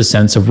match the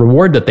sense of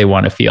reward that they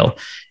want to feel.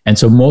 And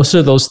so most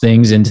of those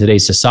things in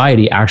today's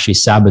society actually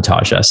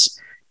sabotage us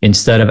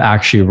instead of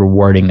actually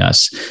rewarding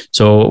us.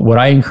 So what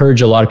I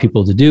encourage a lot of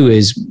people to do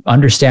is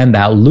understand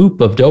that loop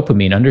of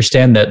dopamine,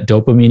 understand that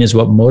dopamine is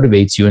what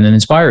motivates you and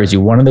inspires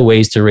you. One of the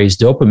ways to raise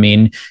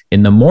dopamine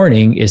in the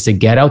morning is to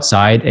get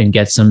outside and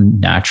get some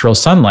natural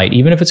sunlight.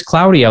 Even if it's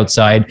cloudy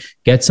outside,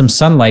 get some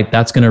sunlight.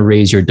 That's going to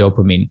raise your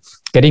dopamine.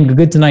 Getting a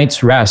good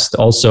night's rest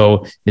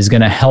also is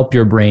going to help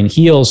your brain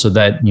heal so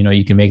that,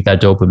 you can make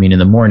that dopamine in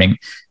the morning.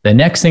 The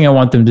next thing I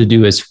want them to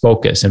do is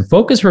focus, and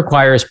focus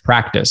requires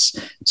practice.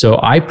 So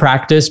I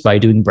practice by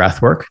doing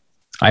breath work.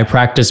 I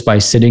practice by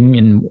sitting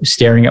and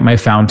staring at my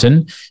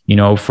fountain,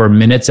 for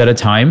minutes at a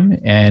time.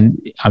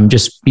 And I'm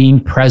just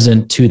being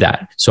present to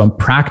that. So I'm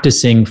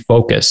practicing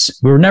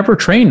focus. We were never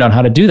trained on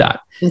how to do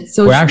that.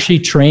 We're actually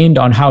trained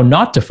on how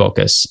not to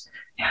focus.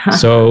 Yeah.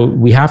 So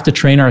we have to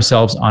train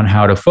ourselves on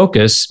how to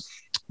focus.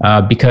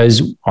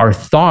 Because our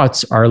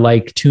thoughts are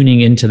like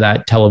tuning into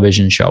that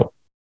television show,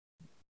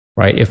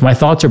 right? If my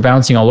thoughts are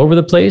bouncing all over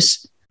the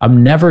place,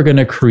 I'm never going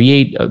to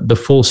create the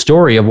full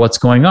story of what's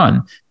going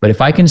on. But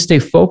if I can stay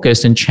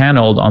focused and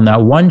channeled on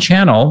that one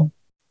channel,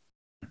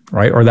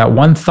 right? Or that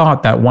one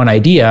thought, that one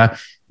idea,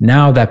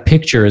 now that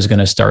picture is going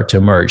to start to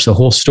emerge. The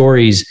whole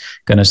story is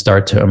going to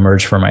start to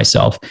emerge for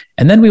myself.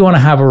 And then we want to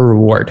have a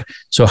reward.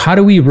 So how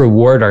do we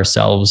reward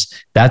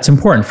ourselves? That's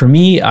important. For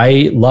me,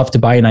 I love to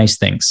buy nice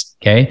things.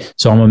 Okay.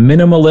 So I'm a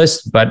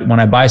minimalist, but when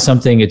I buy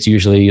something, it's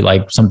usually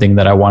like something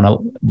that I want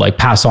to like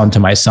pass on to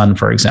my son,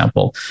 for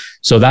example.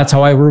 So that's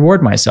how I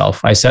reward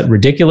myself. I set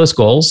ridiculous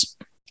goals.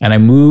 And I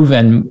move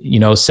and,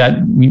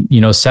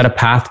 set a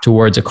path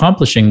towards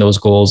accomplishing those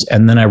goals.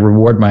 And then I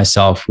reward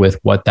myself with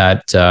what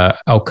that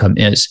outcome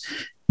is.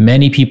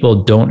 Many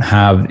people don't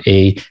have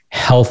a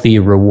healthy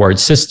reward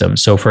system.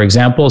 So for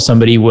example,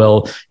 somebody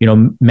will,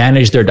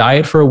 manage their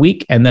diet for a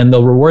week and then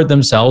they'll reward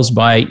themselves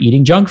by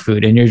eating junk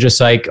food. And you're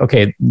just like,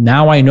 okay,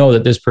 now I know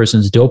that this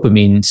person's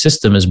dopamine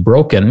system is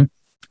broken,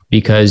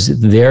 because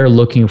they're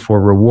looking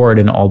for reward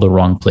in all the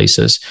wrong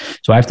places.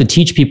 So I have to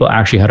teach people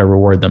actually how to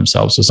reward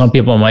themselves. So some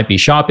people might be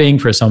shopping.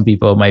 For some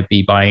people, it might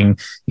be buying,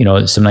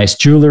 some nice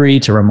jewelry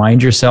to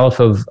remind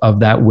yourself of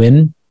that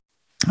win.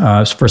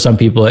 For some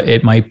people,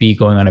 it might be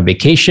going on a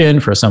vacation.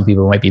 For some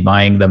people, it might be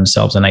buying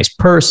themselves a nice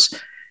purse,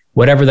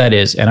 whatever that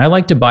is. And I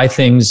like to buy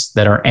things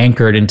that are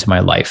anchored into my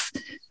life.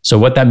 So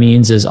what that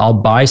means is I'll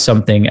buy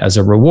something as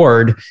a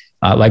reward,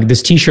 like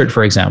this t-shirt,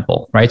 for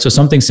example, right? So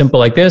something simple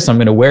like this, I'm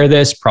going to wear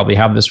this, probably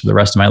have this for the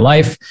rest of my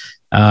life.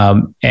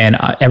 And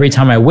every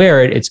time I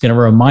wear it, it's going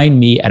to remind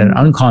me at an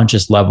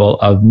unconscious level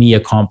of me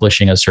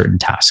accomplishing a certain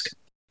task.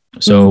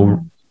 So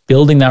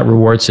building that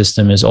reward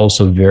system is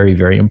also very,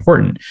 very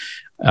important.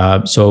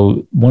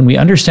 So when we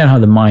understand how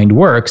the mind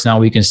works, now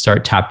we can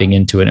start tapping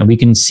into it and we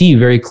can see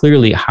very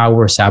clearly how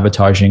we're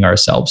sabotaging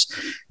ourselves.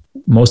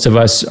 Most of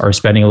us are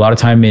spending a lot of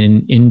time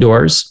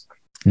indoors,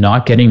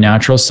 not getting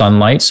natural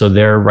sunlight. So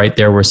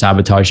we're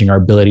sabotaging our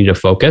ability to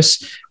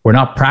focus. We're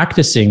not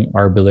practicing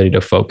our ability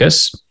to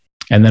focus.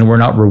 And then we're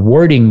not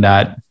rewarding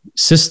that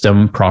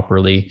system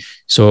properly.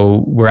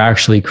 So we're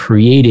actually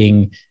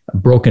creating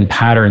broken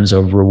patterns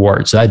of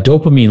reward. So that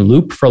dopamine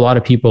loop for a lot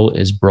of people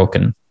is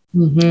broken.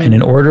 Mm-hmm. And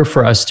in order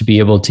for us to be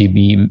able to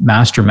be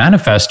master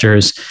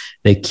manifestors,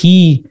 the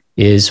key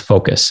is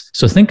focus.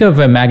 So think of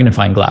a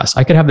magnifying glass.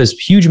 I could have this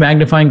huge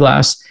magnifying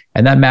glass,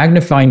 and that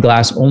magnifying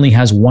glass only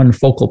has one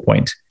focal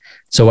point.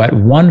 So at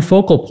one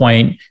focal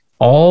point,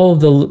 all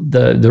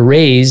the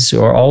rays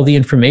or all the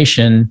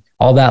information,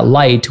 all that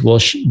light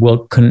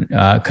will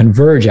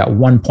converge at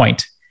one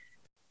point.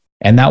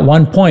 And that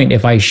one point,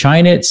 if I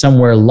shine it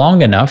somewhere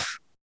long enough,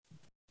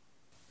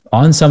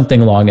 on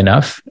something long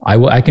enough,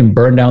 I can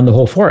burn down the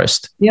whole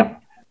forest.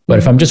 Yep. But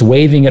if I'm just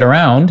waving it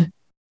around,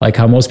 like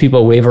how most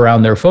people wave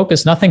around their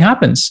focus, nothing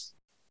happens.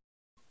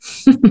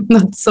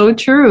 That's so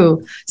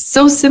true.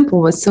 So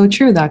simple, but so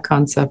true, that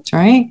concept,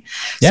 right?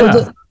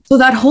 Yeah. So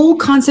that whole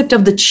concept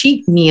of the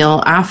cheat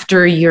meal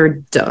after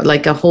you're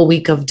like a whole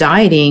week of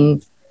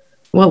dieting,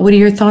 what are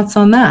your thoughts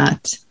on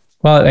that?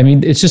 Well, I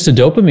mean, it's just a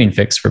dopamine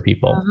fix for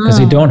people because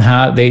they don't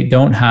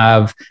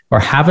have or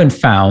haven't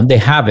found, they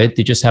have it,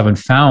 they just haven't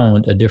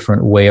found a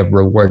different way of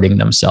rewarding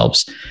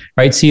themselves,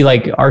 right? See,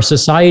 like our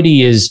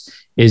society is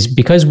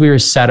because we're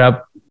set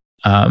up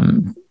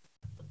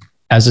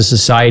as a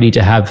society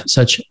to have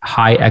such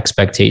high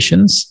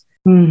expectations,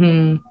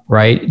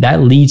 right?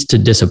 That leads to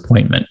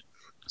disappointment.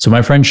 So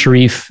my friend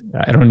Sharif,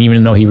 I don't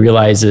even know he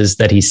realizes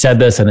that he said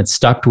this, and it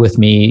stuck with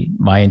me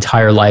my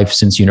entire life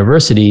since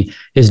university.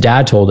 His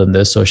dad told him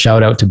this. So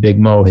shout out to Big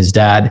Mo. His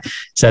dad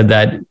said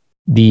that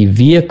the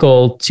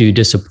vehicle to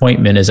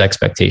disappointment is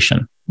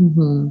expectation.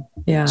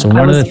 Yeah. So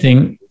one of the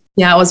things.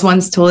 Yeah, I was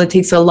once told it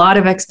takes a lot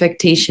of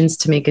expectations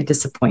to make a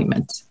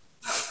disappointment.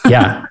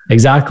 Yeah,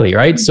 exactly.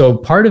 Right. So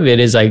part of it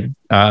is like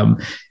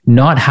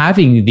not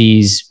having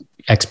these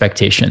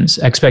expectations.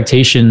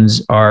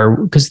 Expectations are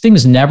because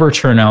things never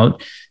turn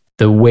out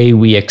the way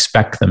we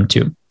expect them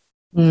to.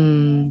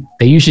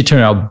 They usually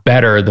turn out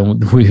better than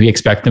we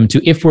expect them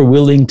to if we're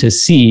willing to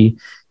see,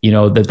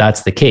 that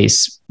that's the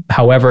case.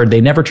 However,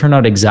 they never turn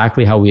out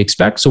exactly how we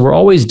expect. So we're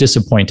always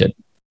disappointed.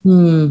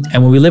 And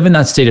when we live in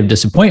that state of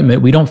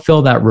disappointment, we don't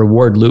fill that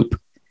reward loop.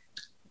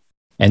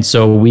 And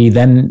so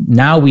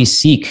now we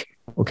seek,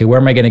 okay, where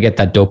am I going to get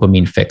that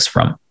dopamine fix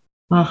from?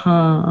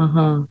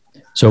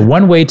 So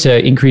one way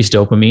to increase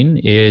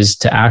dopamine is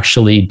to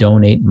actually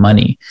donate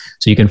money.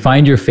 So you can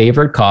find your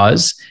favorite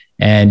cause,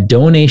 and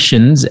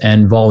donations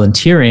and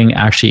volunteering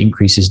actually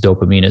increases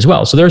dopamine as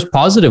well. So there's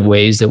positive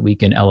ways that we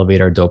can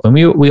elevate our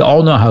dopamine. We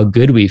all know how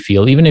good we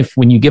feel. Even if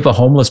when you give a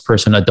homeless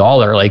person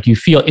 $1, like you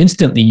feel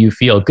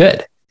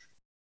good.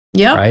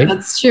 Yeah, right?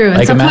 That's true. And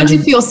like sometimes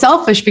you feel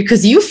selfish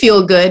because you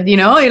feel good,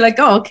 You're like,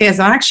 oh, okay,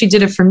 so I actually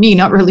did it for me,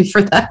 not really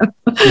for them.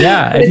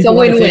 Yeah, it's a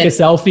win-win. Take a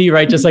selfie,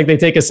 right? Just like they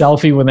take a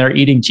selfie when they're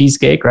eating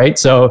cheesecake, right?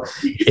 So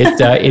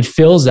it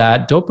fills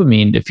that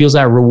dopamine. It feels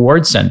that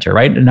reward center,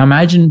 right? And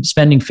imagine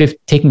taking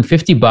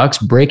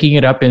 $50, breaking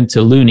it up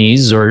into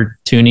loonies or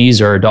toonies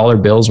or dollar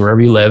bills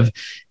wherever you live,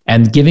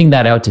 and giving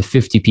that out to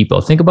 50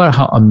 people. Think about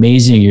how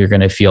amazing you're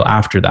going to feel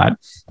after that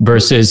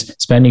versus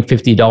spending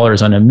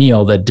 $50 on a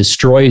meal that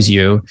destroys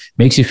you,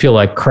 makes you feel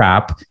like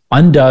crap,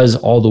 undoes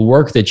all the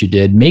work that you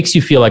did, makes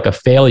you feel like a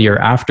failure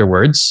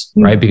afterwards,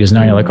 right? Because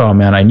now you're like, oh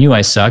man, I knew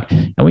I suck.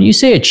 And when you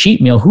say a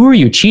cheat meal, who are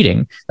you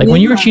cheating? Like when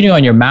you were cheating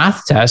on your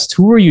math test,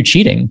 who were you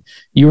cheating?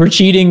 You were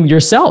cheating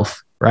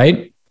yourself,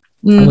 right?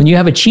 And when you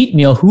have a cheat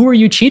meal, who are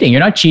you cheating?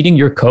 You're not cheating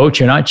your coach.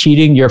 You're not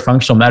cheating your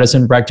functional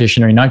medicine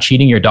practitioner. You're not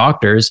cheating your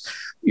doctors.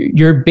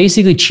 You're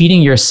basically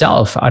cheating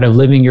yourself out of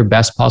living your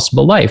best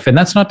possible life. And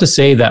that's not to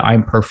say that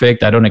I'm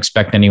perfect. I don't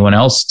expect anyone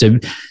else to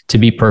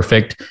be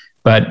perfect,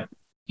 but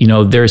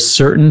there's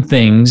certain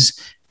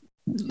things,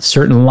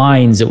 certain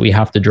lines that we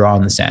have to draw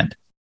in the sand,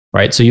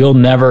 right? So you'll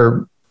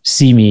never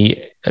see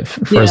me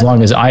for as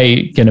long as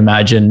I can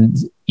imagine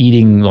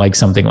eating like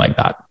something like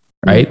that.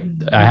 Right.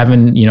 I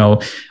haven't,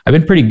 I've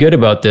been pretty good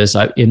about this.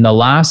 In the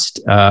last,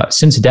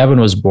 since Devin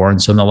was born.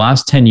 So in the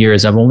last 10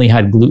 years, I've only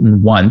had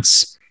gluten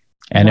once.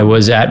 And it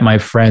was at my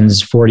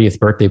friend's 40th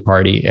birthday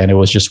party. And it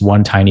was just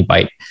one tiny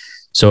bite.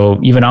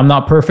 So even I'm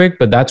not perfect,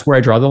 but that's where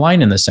I draw the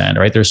line in the sand,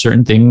 right? There's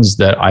certain things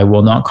that I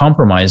will not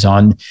compromise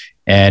on.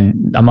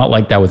 And I'm not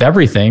like that with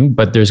everything,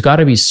 but there's got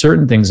to be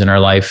certain things in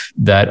our life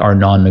that are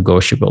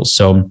non-negotiables.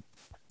 So,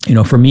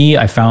 for me,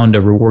 I found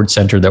a reward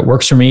center that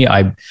works for me.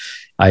 I've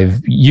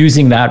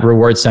using that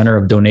reward center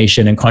of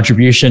donation and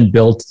contribution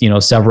built,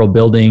 several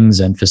buildings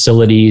and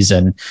facilities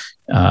and,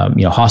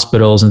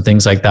 hospitals and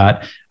things like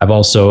that. I've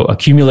also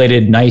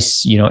accumulated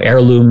nice,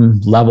 heirloom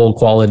level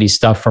quality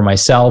stuff for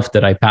myself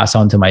that I pass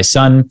on to my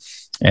son.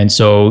 And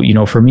so,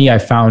 for me, I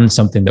found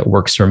something that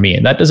works for me,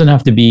 and that doesn't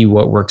have to be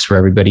what works for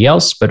everybody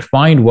else, but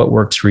find what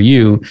works for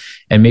you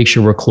and make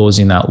sure we're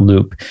closing that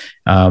loop.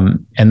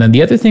 And then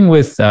the other thing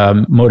with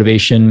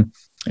motivation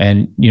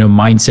and,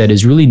 mindset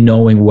is really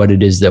knowing what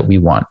it is that we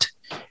want,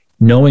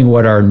 knowing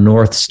what our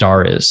North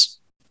Star is.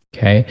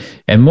 Okay.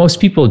 And most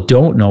people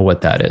don't know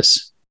what that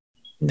is.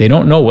 They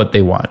don't know what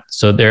they want.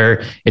 So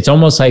it's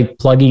almost like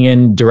plugging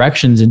in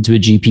directions into a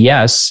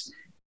GPS,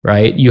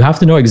 right? You have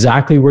to know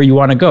exactly where you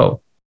want to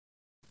go,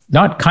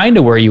 not kind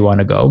of where you want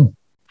to go.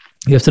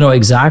 You have to know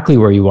exactly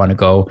where you want to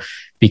go,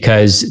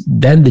 because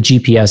then the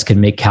GPS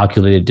can make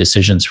calculated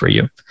decisions for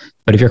you.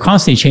 But if you're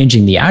constantly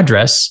changing the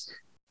address,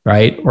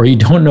 right, or you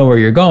don't know where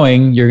you're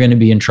going, you're going to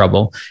be in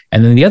trouble.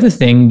 And then the other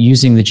thing,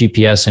 using the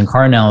GPS and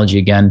car analogy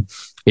again,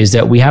 is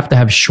that we have to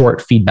have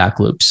short feedback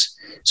loops.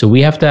 So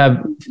we have to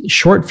have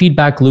short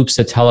feedback loops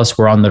that tell us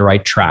we're on the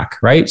right track,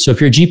 right? So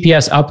if your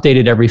GPS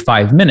updated every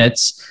 5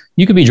 minutes,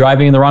 you could be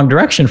driving in the wrong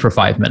direction for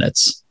 5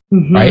 minutes,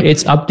 right?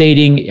 It's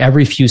updating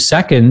every few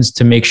seconds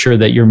to make sure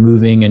that you're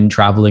moving and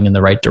traveling in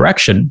the right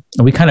direction.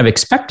 And we kind of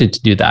expect it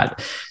to do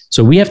that.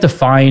 So we have to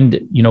find,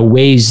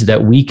 ways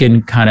that we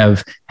can kind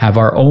of have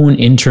our own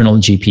internal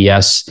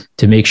GPS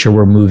to make sure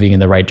we're moving in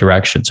the right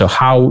direction. So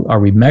how are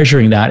we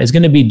measuring that is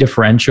going to be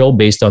differential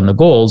based on the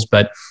goals.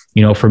 But,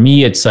 for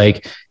me, it's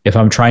like, if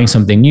I'm trying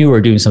something new or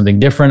doing something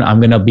different, I'm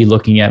going to be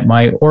looking at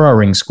my Oura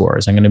Ring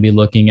scores. I'm going to be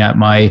looking at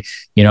my,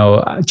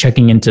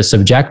 checking into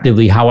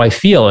subjectively how I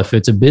feel. If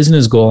it's a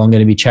business goal, I'm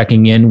going to be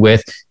checking in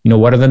with,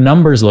 what are the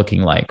numbers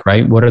looking like,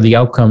 right? What are the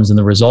outcomes and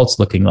the results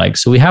looking like?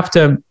 So we have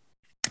to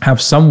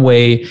have some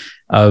way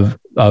of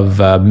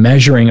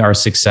measuring our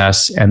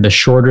success, and the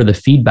shorter the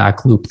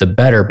feedback loop, the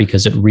better,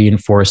 because it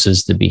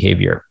reinforces the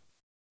behavior.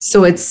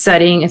 So it's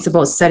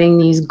about setting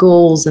these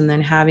goals and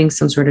then having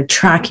some sort of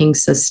tracking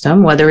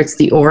system, whether it's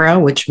the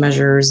Oura, which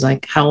measures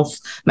like health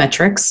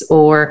metrics,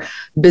 or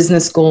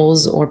business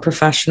goals or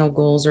professional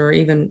goals, or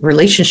even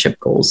relationship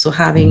goals. So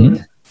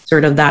having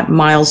sort of that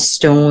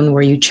milestone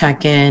where you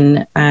check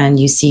in and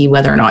you see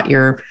whether or not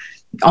you're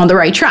on the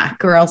right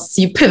track, or else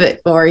you pivot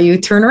or you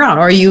turn around,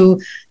 or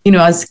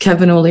as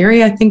Kevin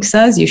O'Leary, I think,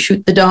 says, you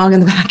shoot the dog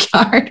in the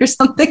backyard or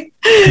something,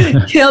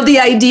 kill the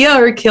idea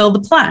or kill the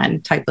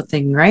plan type of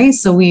thing, right?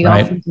 So we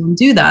often don't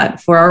do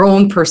that for our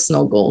own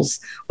personal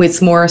goals.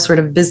 It's more sort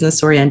of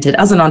business oriented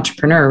as an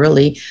entrepreneur,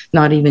 really,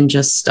 not even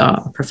just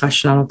a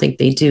professional. I don't think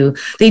they do.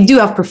 They do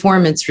have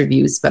performance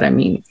reviews, but I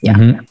mean,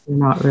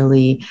 not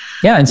really.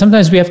 Yeah. And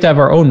sometimes we have to have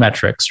our own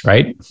metrics,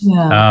 right?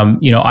 Yeah.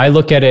 I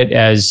look at it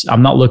as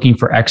I'm not looking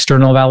for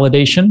external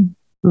validation.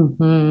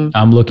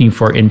 I'm looking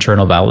for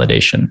internal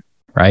validation,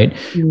 right?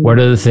 What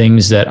are the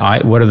things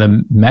what are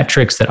the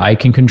metrics that I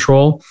can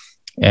control?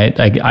 And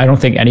I don't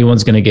think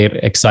anyone's going to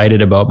get excited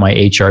about my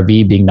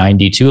HRV being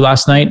 92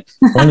 last night.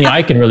 Only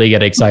I can really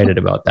get excited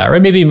about that,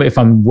 right? Maybe if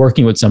I'm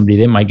working with somebody,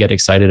 they might get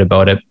excited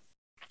about it.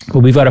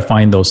 But we've got to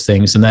find those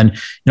things. And then,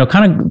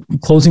 kind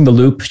of closing the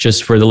loop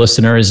just for the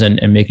listeners and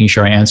making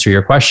sure I answer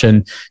your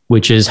question,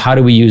 which is how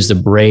do we use the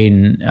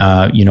brain,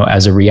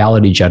 as a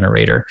reality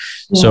generator?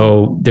 Yeah.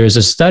 So there's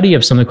a study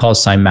of something called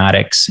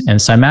cymatics, and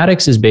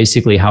cymatics is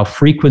basically how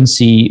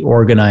frequency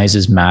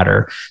organizes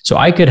matter. So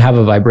I could have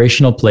a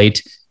vibrational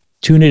plate,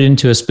 tune it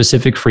into a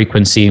specific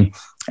frequency,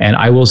 and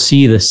I will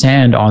see the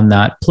sand on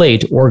that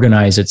plate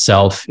organize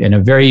itself in a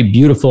very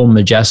beautiful,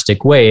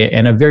 majestic way,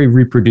 and a very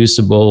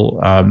reproducible,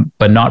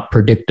 but not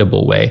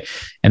predictable way.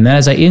 And then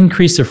as I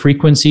increase the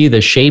frequency, the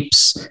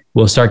shapes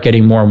will start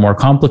getting more and more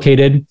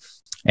complicated.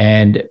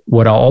 And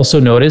what I'll also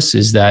notice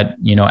is that,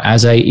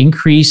 as I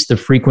increase the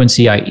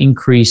frequency, I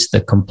increase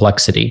the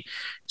complexity.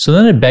 So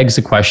then it begs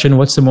the question,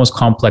 what's the most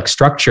complex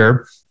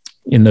structure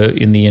in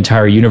the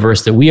entire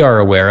universe that we are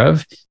aware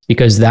of?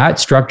 Because that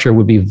structure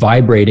would be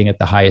vibrating at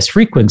the highest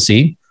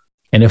frequency.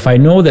 And if I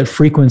know that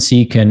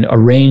frequency can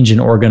arrange and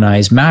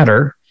organize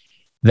matter,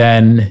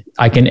 then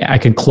I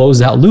can close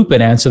that loop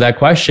and answer that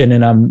question.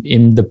 And I'm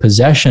in the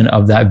possession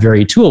of that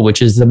very tool,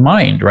 which is the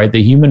mind, right?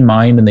 The human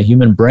mind and the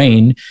human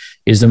brain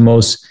is the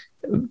most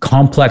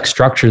complex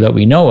structure that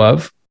we know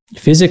of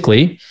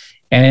physically.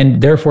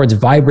 And therefore it's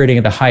vibrating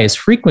at the highest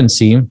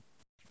frequency.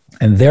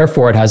 And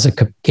therefore it has a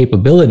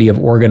capability of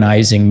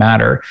organizing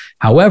matter.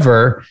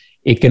 However,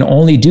 it can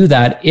only do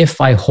that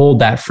if I hold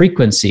that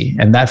frequency.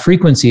 And that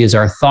frequency is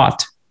our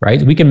thought, right?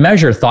 We can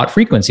measure thought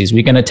frequencies.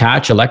 We can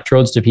attach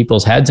electrodes to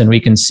people's heads and we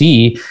can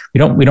see, we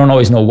don't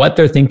always know what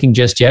they're thinking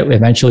just yet.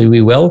 Eventually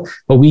we will,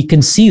 but we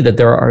can see that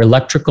there are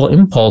electrical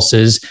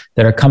impulses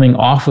that are coming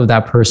off of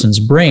that person's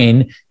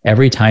brain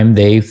every time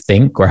they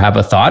think or have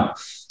a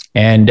thought.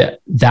 And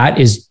that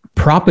is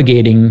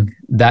propagating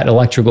that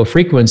electrical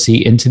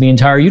frequency into the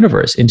entire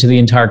universe, into the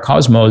entire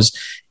cosmos.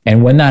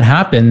 And when that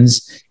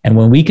happens, and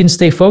when we can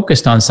stay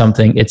focused on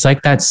something, it's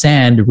like that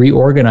sand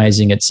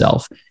reorganizing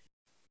itself.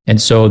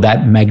 And so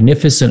that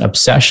magnificent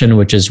obsession,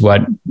 which is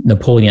what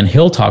Napoleon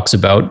Hill talks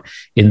about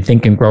in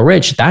Think and Grow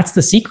Rich, that's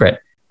the secret,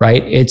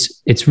 right?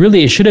 It's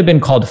really, it should have been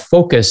called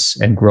Focus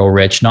and Grow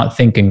Rich, not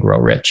Think and Grow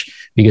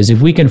Rich. Because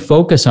if we can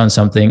focus on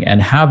something and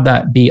have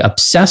that be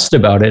obsessed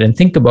about it and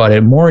think about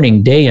it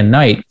morning, day, and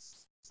night,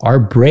 our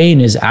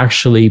brain is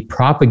actually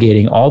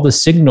propagating all the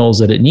signals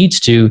that it needs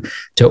to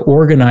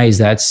organize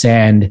that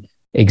sand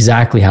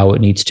exactly how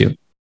it needs to. Okay.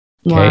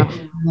 Wow.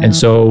 Yeah. And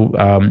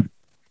so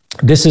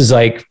this is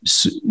like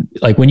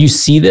when you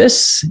see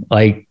this,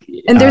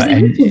 and there's a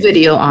YouTube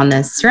video on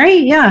this,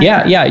 right? Yeah.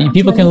 Yeah.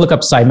 People can look up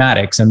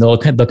cymatics and they'll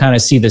kind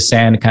of see the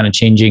sand kind of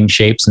changing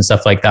shapes and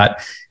stuff like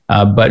that.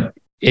 But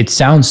it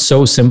sounds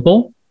so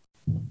simple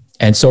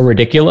and so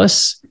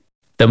ridiculous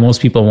that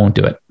most people won't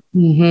do it.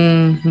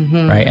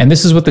 Right. And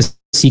this is what the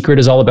secret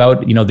is all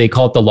about. They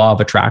call it the law of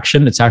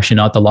attraction. It's actually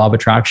not the law of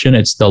attraction.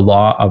 It's the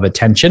law of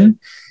attention.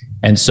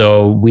 And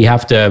so we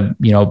have to,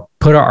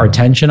 put our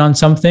attention on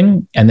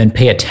something and then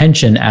pay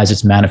attention as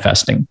it's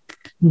manifesting.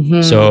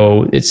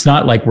 So it's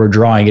not like we're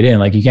drawing it in.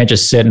 Like you can't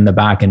just sit in the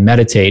back and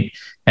meditate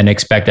and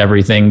expect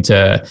everything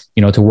to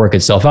work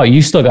itself out.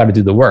 You still got to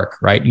do the work,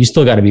 right? You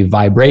still got to be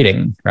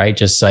vibrating, right?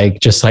 Just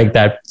like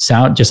that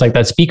sound, just like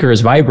that speaker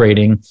is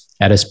vibrating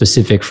at a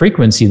specific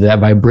frequency, that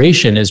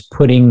vibration is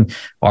putting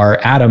our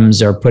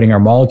atoms or putting our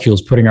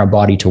molecules, putting our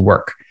body to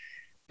work.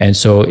 And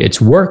so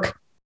it's work,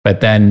 but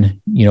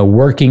then,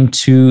 working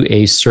to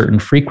a certain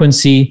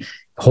frequency,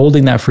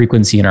 holding that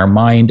frequency in our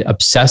mind,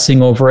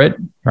 obsessing over it,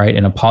 right?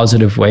 In a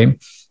positive way.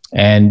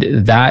 And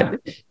that,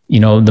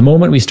 the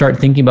moment we start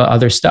thinking about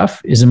other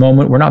stuff is a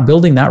moment we're not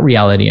building that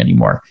reality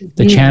anymore.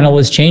 The channel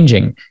is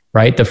changing,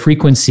 right? The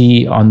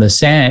frequency on the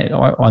sand,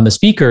 on the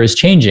speaker is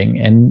changing.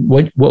 And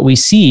what we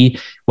see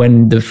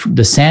when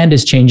the sand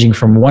is changing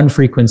from one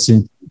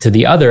frequency to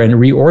the other and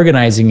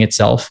reorganizing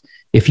itself,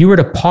 if you were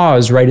to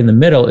pause right in the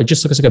middle, it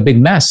just looks like a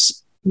big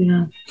mess.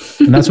 Yeah.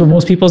 And that's what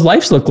most people's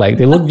lives look like.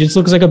 Just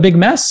looks like a big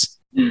mess.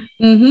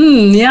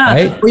 Yeah.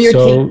 Right? Where you're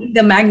taking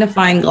the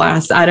magnifying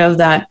glass out of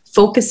that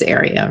focus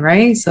area,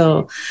 right?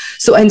 So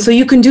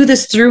you can do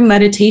this through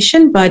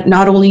meditation, but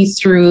not only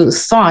through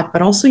thought,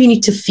 but also you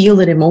need to feel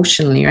it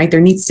emotionally, right? There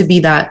needs to be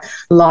that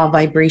law of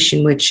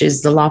vibration, which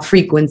is the law of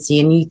frequency,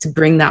 and you need to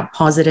bring that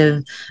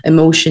positive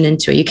emotion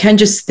into it. You can't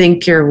just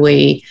think your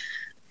way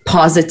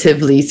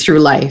positively through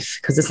life,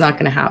 because it's not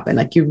going to happen.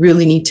 Like, you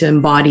really need to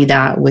embody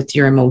that with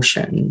your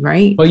emotion,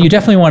 right? Well, you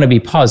definitely want to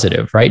be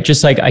positive, right?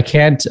 Just like I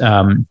can't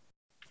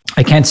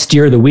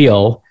steer the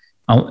wheel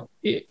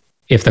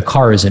if the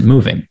car isn't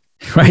moving,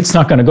 right? It's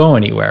not going to go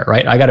anywhere,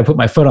 right? I got to put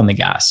my foot on the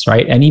gas,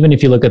 right? And even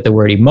if you look at the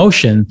word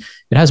emotion,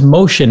 it has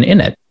motion in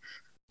it,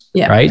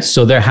 right?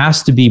 So there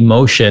has to be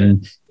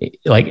motion.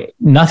 Like,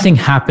 nothing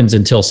happens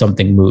until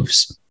something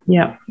moves.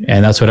 Yeah.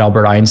 And that's what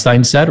Albert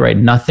Einstein said, right?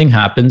 Nothing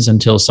happens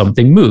until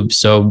something moves.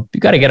 So you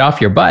got to get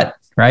off your butt,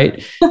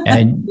 right?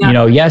 And,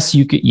 yes,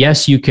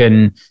 you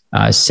can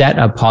set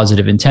a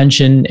positive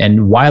intention.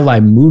 And while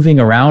I'm moving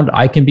around,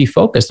 I can be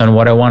focused on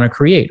what I want to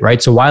create,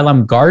 right? So while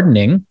I'm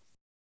gardening,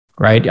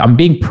 right, I'm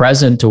being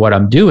present to what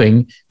I'm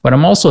doing, but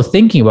I'm also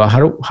thinking about how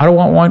do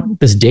I want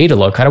this day to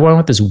look? How do I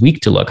want this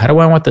week to look? How do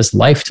I want this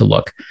life to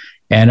look?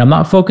 And I'm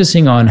not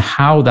focusing on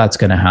how that's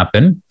going to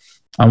happen.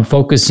 I'm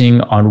focusing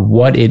on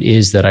what it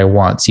is that I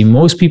want. See,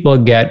 most people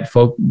get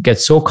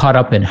so caught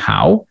up in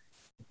how,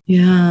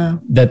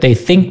 that they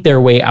think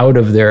their way out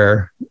of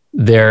their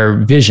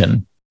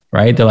vision,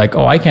 right? They're like,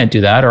 oh, I can't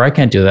do that, or I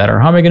can't do that, or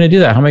how am I going to do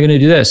that? How am I going to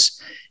do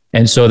this?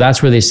 And so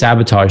that's where they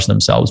sabotage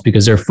themselves,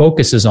 because their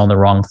focus is on the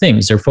wrong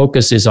things. Their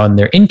focus is on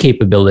their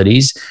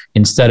incapabilities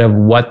instead of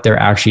what they're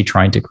actually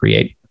trying to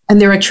create. And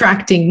they're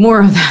attracting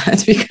more of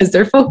that because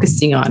they're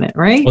focusing on it,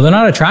 right? Well, they're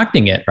not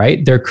attracting it,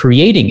 right? They're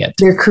creating it.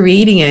 They're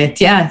creating it.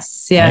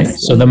 Yes. Yes. Right?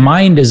 So the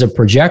mind is a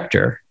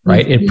projector,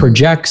 right? It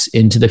projects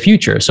into the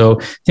future. So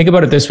think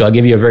about it this way. I'll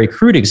give you a very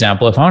crude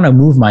example. If I want to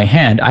move my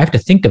hand, I have to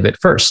think of it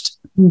first.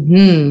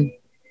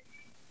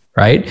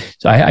 Right?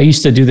 So I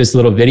used to do this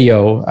little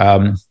video.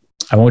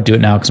 I won't do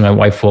it now because my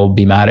wife will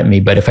be mad at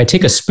me. But if I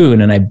take a spoon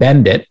and I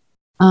bend it,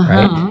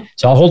 right?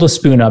 So I'll hold a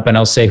spoon up and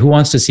I'll say, who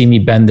wants to see me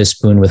bend this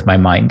spoon with my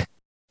mind?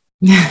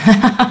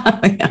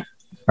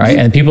 Right.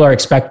 And people are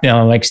expecting,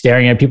 like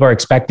staring at, people are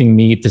expecting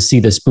me to see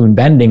the spoon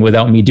bending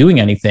without me doing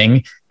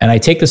anything. And I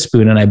take the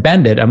spoon and I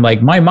bend it. I'm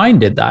like, my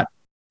mind did that.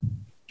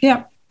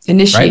 Yeah.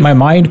 Initially. Right. My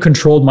mind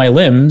controlled my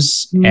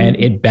limbs and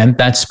it bent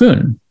that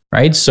spoon.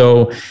 Right.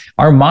 So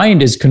our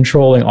mind is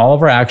controlling all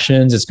of our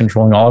actions. It's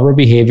controlling all of our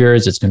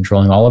behaviors. It's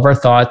controlling all of our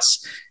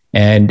thoughts.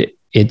 And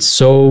it's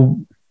so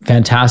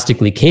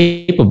fantastically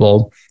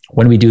capable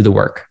when we do the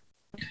work.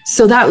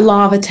 So that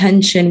law of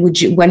attention,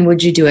 when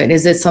would you do it?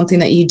 Is it something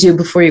that you do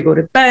before you go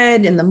to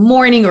bed, in the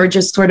morning, or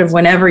just sort of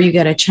whenever you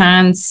get a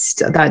chance?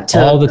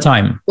 All the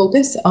time.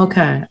 Focus.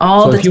 Okay.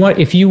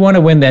 If you want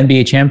to win the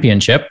NBA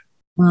championship,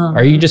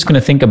 are you just going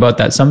to think about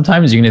that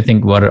sometimes? You're going to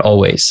think about it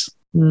always.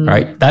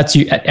 Right. That's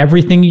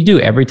everything you do.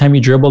 Every time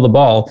you dribble the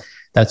ball,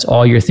 that's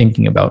all you're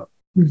thinking about.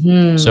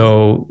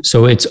 So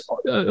it's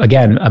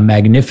again, a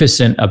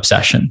magnificent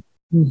obsession.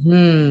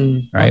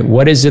 Right.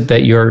 What is it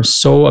that you're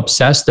so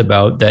obsessed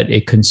about that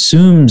it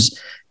consumes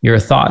your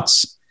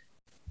thoughts?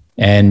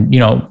 And,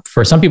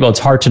 for some people, it's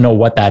hard to know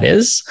what that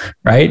is,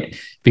 right?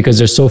 Because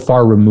they're so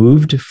far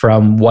removed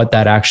from what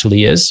that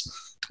actually is.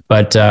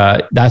 But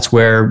that's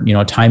where,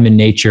 time in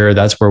nature,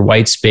 that's where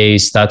white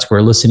space, that's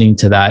where listening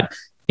to that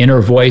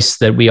inner voice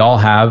that we all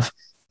have,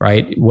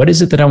 right? What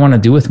is it that I want to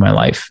do with my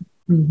life?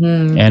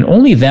 And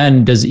only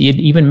then does it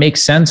even make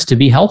sense to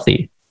be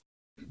healthy.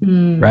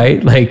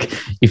 Right? Like,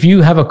 if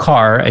you have a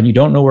car and you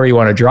don't know where you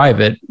want to drive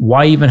it,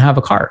 why even have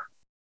a car?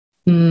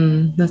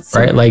 That's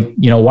right. Like,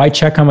 why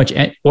check how much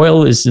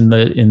oil is in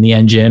the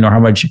engine, or how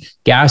much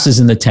gas is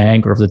in the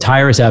tank, or if the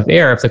tires have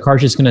air, if the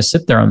car's just going to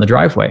sit there on the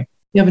driveway?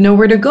 You have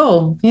nowhere to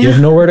go. You have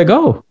nowhere to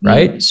go.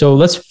 Right. So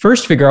let's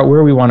first figure out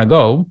where we want to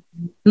go.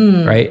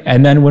 Right.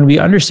 And then when we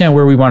understand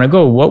where we want to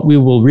go, what we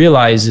will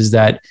realize is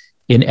that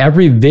in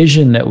every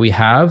vision that we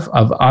have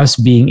of us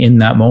being in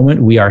that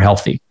moment, we are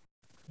healthy.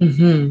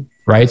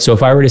 Right. So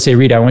if I were to say,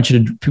 Rita, I want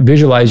you to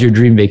visualize your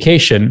dream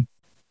vacation,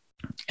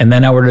 and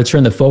then I were to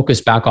turn the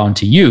focus back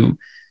onto you,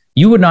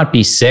 you would not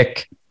be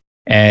sick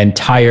and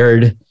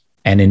tired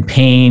and in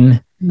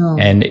pain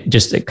and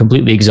just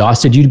completely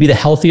exhausted. You'd be the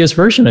healthiest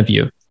version of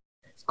you.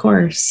 Of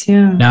course.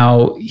 Yeah.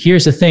 Now,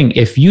 here's the thing.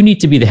 If you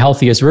need to be the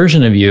healthiest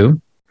version of you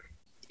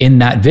in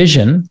that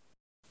vision,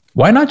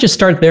 why not just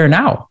start there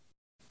now?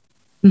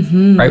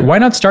 Right? Why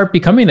not start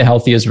becoming the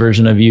healthiest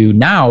version of you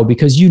now?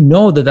 Because you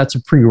know that that's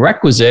a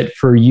prerequisite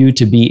for you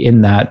to be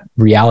in that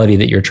reality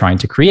that you're trying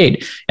to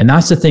create. And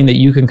that's the thing that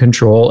you can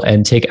control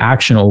and take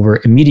action over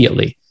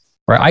immediately.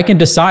 Right? I can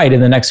decide in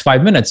the next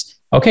 5 minutes,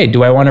 okay,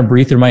 do I want to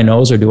breathe through my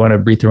nose or do I want to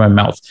breathe through my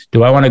mouth?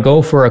 Do I want to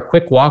go for a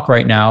quick walk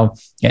right now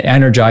and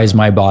energize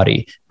my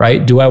body?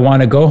 Right? Do I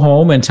want to go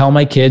home and tell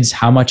my kids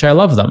how much I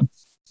love them?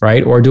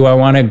 Right? Or do I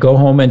want to go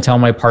home and tell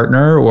my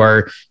partner,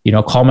 or,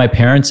 call my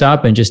parents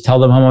up and just tell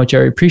them how much I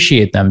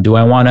appreciate them? Do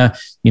I want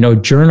to,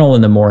 journal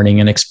in the morning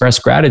and express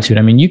gratitude?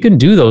 I mean, you can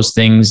do those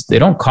things. They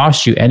don't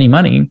cost you any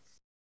money.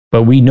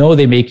 but we know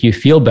they make you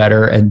feel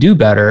better and do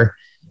better.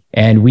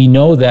 And we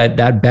know that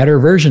that better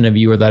version of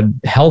you, or that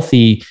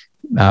healthy,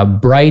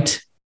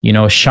 bright,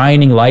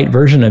 shining light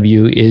version of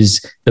you,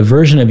 is the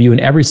version of you in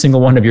every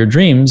single one of your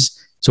dreams.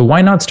 So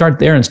why not start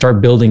there and start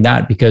building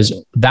that? Because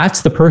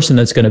that's the person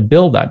that's going to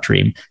build that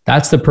dream.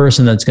 That's the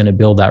person that's going to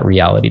build that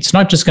reality. It's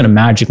not just going to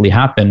magically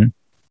happen.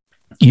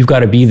 You've got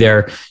to be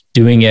there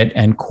doing it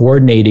and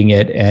coordinating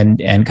it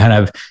and kind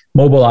of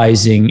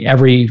mobilizing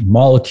every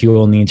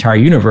molecule in the entire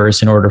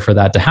universe in order for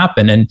that to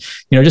happen. And,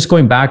 just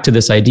going back to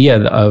this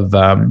idea of,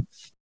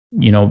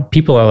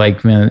 people are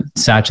like, man,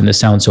 Sachin, this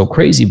sounds so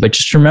crazy, but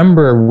just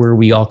remember where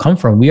we all come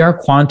from. We are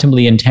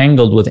quantumly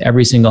entangled with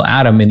every single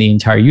atom in the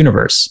entire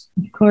universe.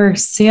 Of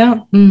course. Yeah.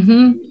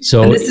 Mm-hmm.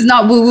 So and this is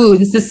not woo-woo.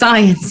 This is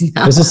science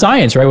now. This is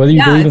science, right? Whether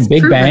you believe in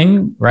Big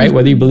Bang, right? Mm-hmm.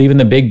 Whether you believe in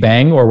the Big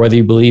Bang, or whether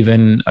you believe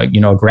in,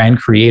 a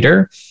grand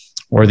creator,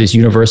 or this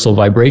universal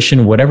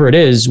vibration, whatever it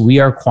is, we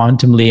are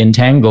quantumly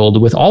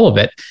entangled with all of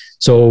it.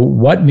 So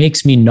what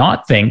makes me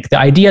not think the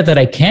idea that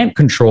I can't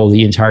control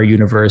the entire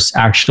universe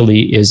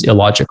actually is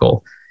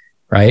illogical,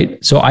 right?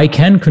 So I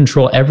can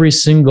control every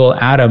single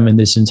atom in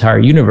this entire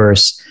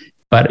universe,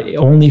 but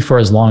only for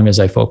as long as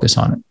I focus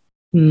on it.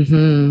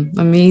 Mm-hmm.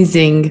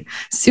 Amazing.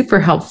 Super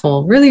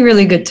helpful. Really,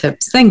 really good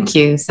tips. Thank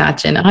you,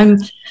 Sachin.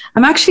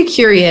 I'm actually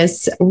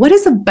curious, what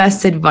is the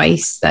best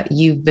advice that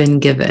you've been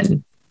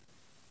given?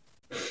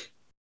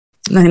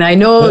 And I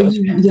know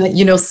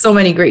you know so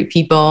many great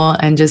people,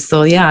 and just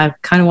so, I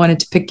kind of wanted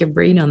to pick your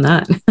brain on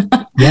that.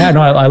 Yeah,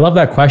 no, I love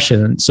that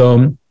question.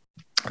 So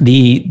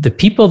the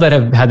people that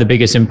have had the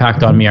biggest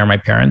impact on me are my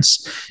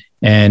parents.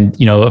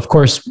 And, of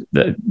course,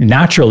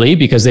 naturally,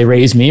 because they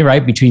raised me,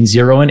 right, between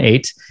 0 and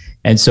 8.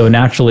 And so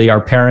naturally,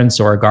 our parents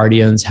or our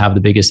guardians have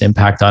the biggest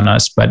impact on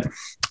us. But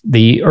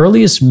the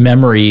earliest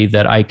memory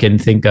that I can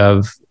think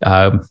of,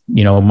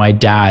 my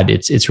dad,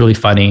 it's really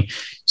funny.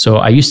 So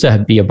I used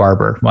to be a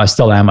barber. Well, I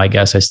still am, I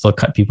guess. I still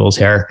cut people's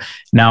hair.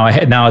 Now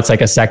it's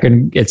like a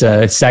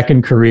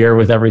second career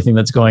with everything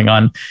that's going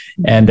on.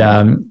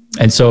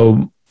 And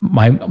so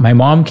my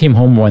mom came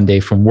home one day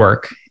from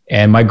work,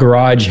 and my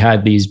garage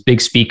had these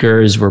big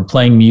speakers. We're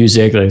playing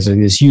music. There's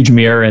this huge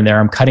mirror in there.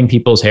 I'm cutting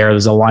people's hair.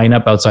 There's a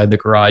lineup outside the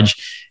garage.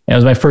 And it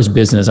was my first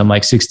business. I'm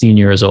like 16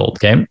 years old.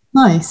 Okay.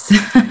 Nice.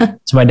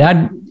 So my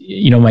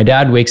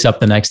dad wakes up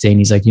the next day and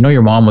he's like,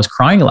 your mom was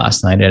crying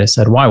last night. And I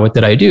said, why? What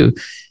did I do?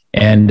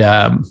 And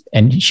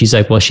she's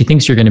like, well, she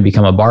thinks you're going to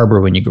become a barber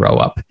when you grow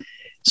up.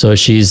 So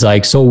she's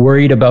like so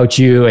worried about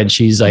you. And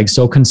she's like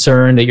so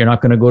concerned that you're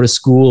not going to go to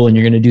school and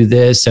you're going to do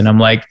this. And I'm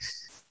like,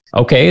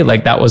 okay,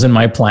 like that wasn't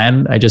my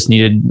plan. I just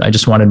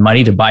wanted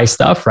money to buy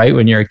stuff, right?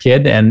 When you're a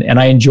kid. And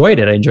I enjoyed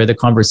it. I enjoyed the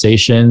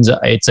conversations.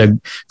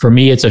 For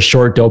me, it's a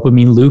short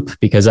dopamine loop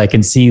because I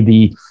can see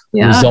the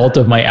result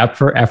of my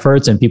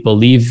efforts, and people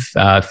leave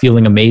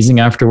feeling amazing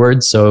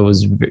afterwards. So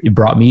it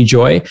brought me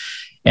joy.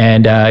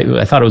 And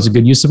I thought it was a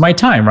good use of my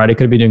time, right? I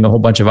could have been doing a whole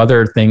bunch of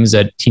other things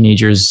that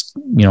teenagers,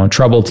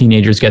 troubled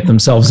teenagers get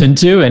themselves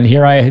into. And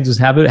here I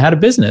just had a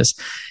business.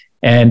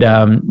 And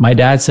my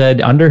dad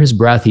said, under his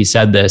breath, he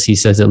said this. He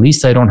says, at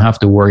least I don't have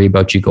to worry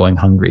about you going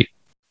hungry.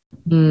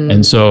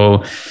 And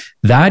so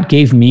that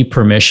gave me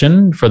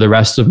permission for the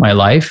rest of my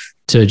life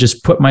to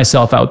just put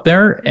myself out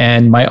there.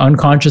 And my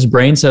unconscious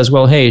brain says,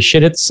 well, hey,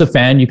 shit hits the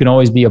fan. You can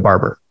always be a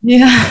barber.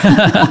 Yeah.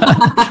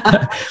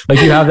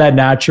 Like you have that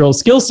natural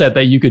skill set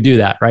that you could do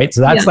that. Right.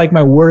 So that's like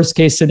my worst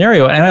case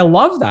scenario. And I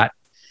love that.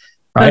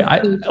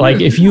 Right.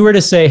 Like if you were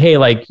to say, hey,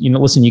 like,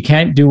 listen, you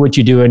can't do what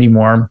you do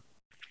anymore.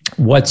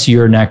 What's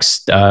your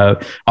next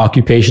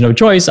occupation of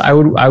choice? I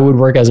would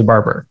work as a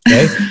barber.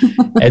 Okay.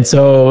 and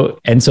so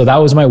that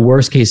was my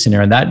worst case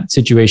scenario. And that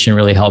situation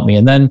really helped me.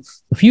 And then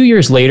a few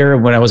years later,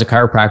 when I was a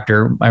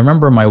chiropractor, I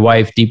remember my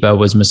wife, Deepa,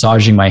 was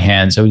massaging my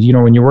hands. So,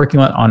 when you're working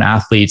on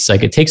athletes,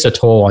 like it takes a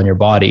toll on your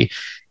body.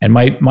 And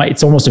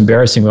it's almost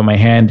embarrassing, but my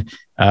hand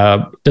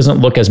doesn't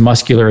look as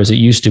muscular as it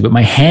used to, but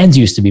my hands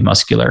used to be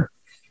muscular.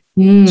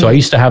 So I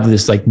used to have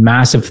this like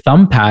massive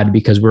thumb pad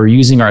because we're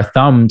using our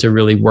thumb to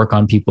really work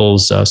on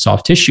people's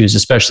soft tissues,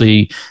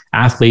 especially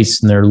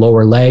athletes and their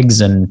lower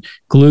legs and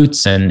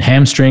glutes and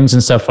hamstrings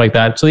and stuff like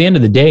that. So at the end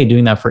of the day,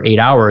 doing that for 8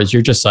 hours,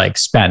 you're just like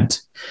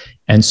spent.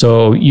 And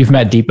so you've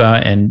met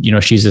Deepa,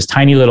 and she's this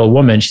tiny little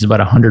woman. She's about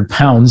 100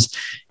 pounds,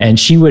 and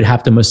she would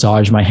have to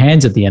massage my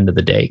hands at the end of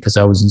the day because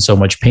I was in so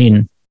much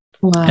pain.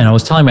 Wow. And I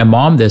was telling my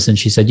mom this, and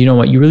she said, you know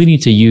what, you really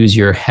need to use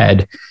your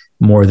head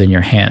more than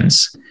your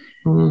hands.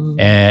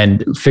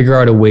 And figure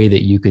out a way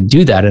that you could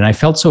do that. And I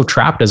felt so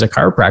trapped as a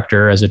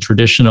chiropractor, as a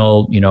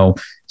traditional,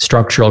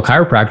 structural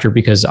chiropractor,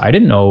 because I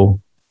didn't know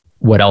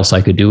what else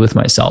I could do with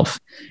myself.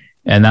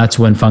 And that's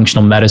when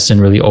functional medicine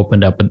really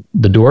opened up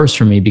the doors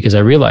for me, because I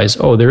realized,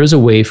 there is a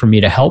way for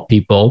me to help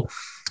people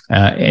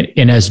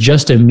in as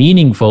just a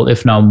meaningful,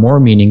 if not more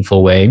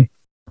meaningful way,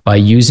 by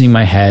using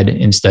my head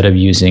instead of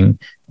using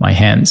my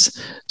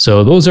hands.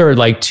 So those are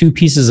like two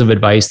pieces of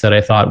advice that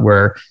I thought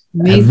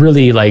have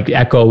really like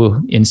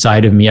echo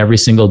inside of me every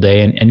single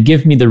day and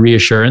give me the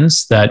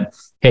reassurance that,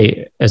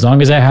 hey, as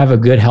long as I have a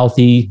good,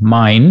 healthy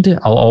mind,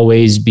 I'll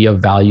always be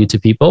of value to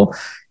people.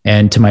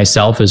 and to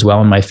myself as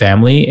well and my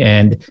family.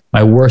 And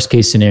my worst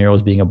case scenario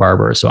is being a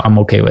barber. So I'm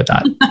okay with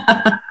that.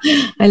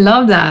 I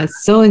love that.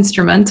 So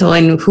instrumental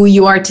in who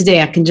you are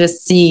today. I can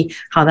just see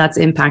how that's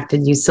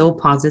impacted you so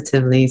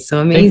positively.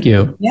 So amazing. Thank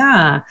you.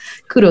 Yeah.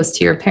 Kudos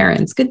to your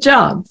parents. Good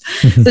job.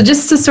 So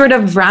just to sort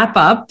of wrap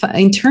up,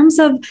 in terms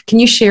of, can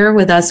you share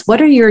with us, what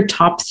are your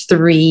top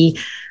 3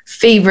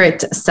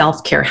 favorite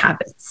self-care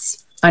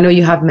habits? I know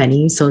you have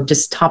many, so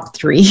just top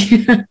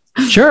 3.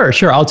 Sure.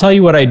 I'll tell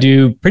you what I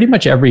do pretty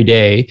much every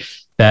day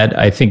that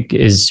I think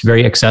is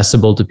very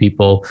accessible to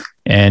people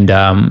and,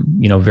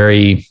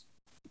 very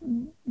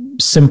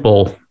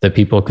simple that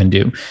people can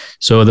do.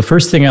 So the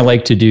first thing I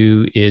like to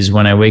do is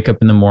when I wake up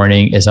in the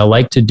morning is I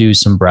like to do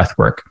some breath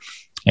work.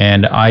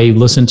 And I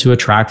listen to a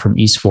track from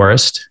East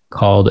Forest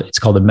called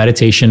A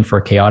Meditation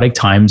for Chaotic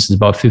Times. It's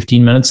about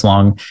 15 minutes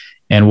long.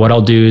 And what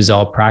I'll do is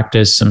I'll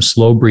practice some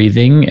slow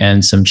breathing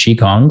and some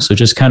Qigong. So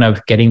just kind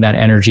of getting that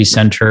energy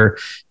center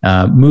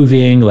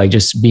moving, like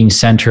just being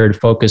centered,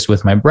 focused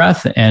with my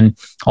breath. And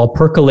I'll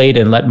percolate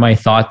and let my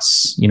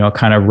thoughts,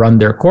 kind of run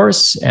their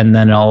course. And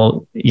then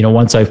I'll,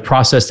 once I've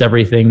processed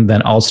everything,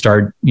 then I'll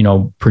start,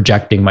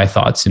 projecting my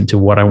thoughts into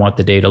what I want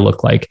the day to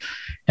look like.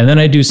 And then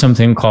I do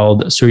something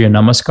called Surya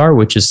Namaskar,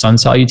 which is sun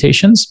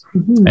salutations.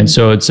 Mm-hmm. And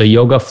so it's a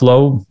yoga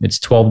flow. It's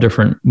 12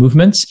 different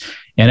movements.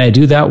 And I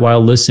do that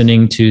while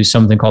listening to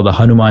something called the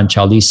Hanuman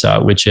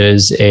Chalisa, which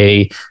is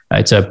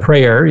it's a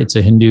prayer. It's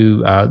a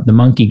Hindu, the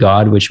monkey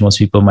god, which most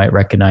people might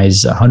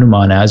recognize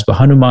Hanuman as. But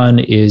Hanuman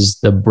is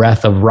the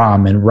breath of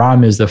Ram, and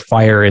Ram is the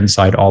fire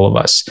inside all of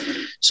us.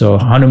 So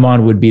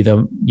Hanuman would be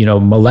the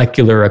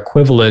molecular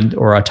equivalent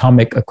or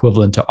atomic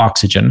equivalent to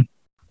oxygen.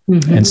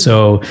 Mm-hmm. And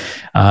so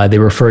they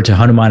refer to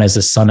Hanuman as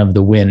the son of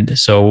the wind.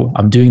 So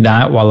I'm doing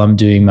that while I'm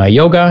doing my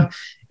yoga.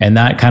 And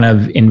that kind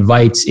of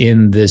invites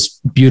in this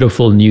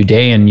beautiful new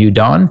day and new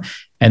dawn.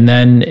 And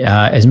then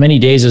as many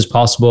days as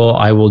possible,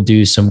 I will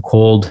do some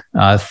cold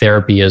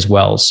therapy as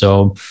well.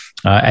 So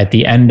at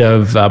the end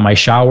of my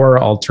shower,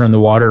 I'll turn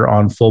the water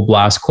on full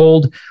blast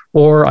cold,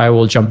 or I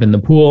will jump in the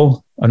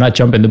pool. Or not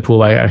jump in the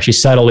pool, I actually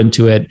settle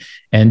into it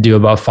and do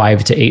about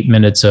 5 to 8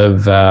 minutes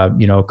of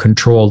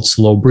controlled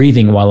slow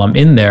breathing while I'm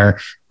in there,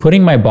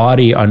 putting my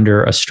body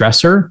under a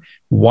stressor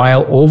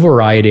while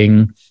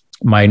overriding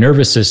my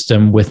nervous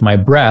system with my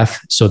breath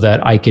so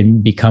that I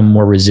can become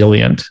more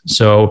resilient.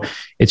 So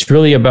it's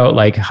really about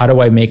like, how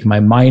do I make my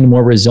mind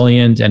more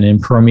resilient and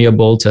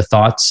impermeable to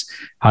thoughts?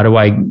 How do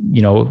I,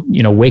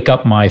 wake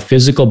up my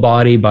physical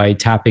body by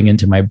tapping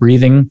into my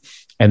breathing?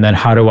 And then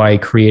how do I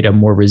create a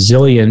more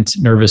resilient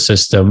nervous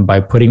system by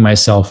putting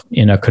myself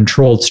in a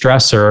controlled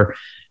stressor,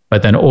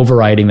 but then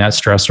overriding that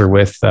stressor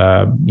with,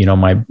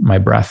 my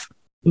breath.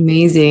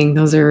 Amazing.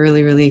 Those are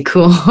really, really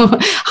cool.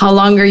 How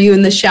long are you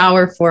in the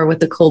shower for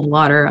with the cold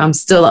water? I'm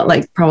still at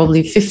like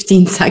probably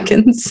 15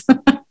 seconds.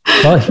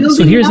 Well,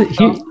 so here's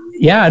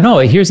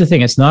the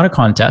thing. It's not a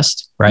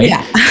contest, right?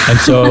 Yeah. And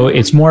so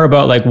it's more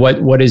about like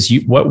what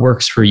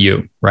works for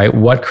you, right?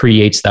 What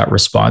creates that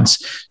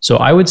response? So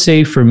I would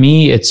say for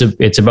me,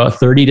 it's about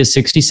 30 to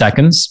 60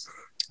 seconds.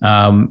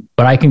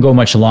 But I can go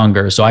much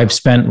longer. So I've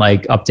spent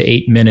like up to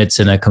 8 minutes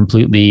in a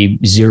completely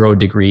 0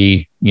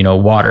 degree,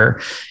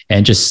 water,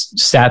 and just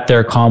sat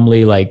there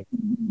calmly, like,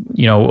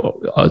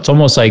 it's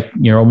almost like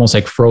you're almost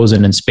like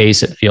frozen in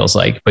space, it feels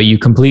like, but you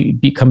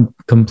become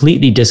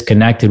completely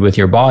disconnected with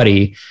your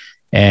body.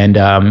 And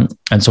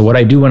so what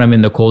I do when I'm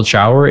in the cold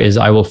shower is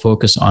I will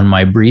focus on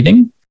my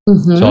breathing.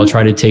 Mm-hmm. So I'll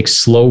try to take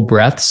slow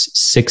breaths,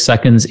 6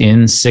 seconds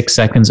in, 6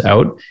 seconds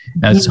out.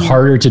 That's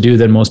harder to do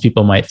than most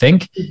people might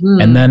think.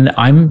 Mm-hmm. And then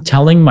I'm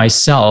telling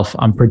myself,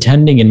 I'm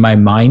pretending in my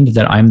mind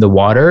that I'm the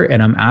water,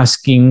 and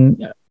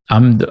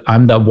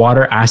I'm the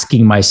water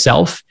asking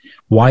myself,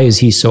 why is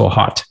he so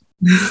hot?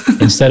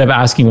 Instead of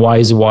asking, why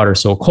is the water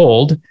so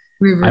cold?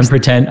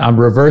 I'm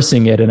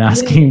reversing it and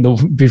asking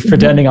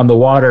pretending I'm the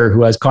water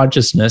who has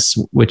consciousness,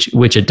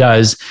 which it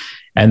does.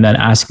 And then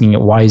asking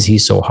it, why is he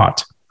so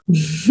hot?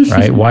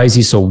 Right? Why is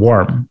he so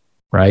warm?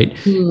 Right?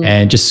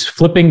 And just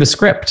flipping the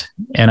script.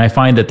 And I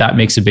find that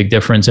makes a big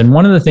difference. And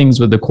one of the things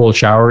with the cold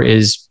shower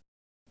is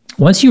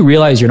once you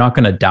realize you're not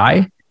going to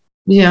die.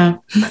 Yeah.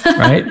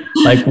 Right?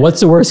 Like, what's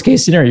the worst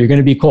case scenario? You're going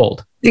to be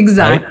cold.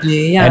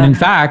 Exactly. Right? Yeah. And in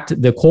fact,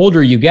 the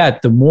colder you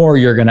get, the more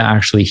you're going to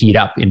actually heat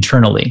up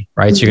internally,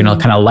 right? So you're going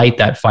to kind of light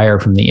that fire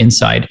from the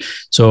inside.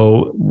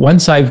 So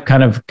once I've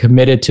kind of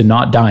committed to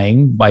not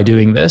dying by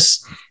doing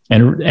this,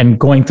 and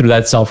going through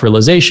that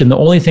self-realization, the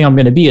only thing I'm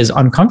going to be is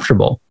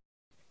uncomfortable.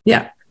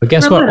 Yeah. But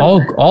guess what?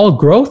 All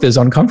growth is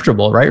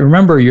uncomfortable, right?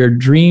 Remember, your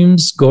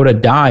dreams go to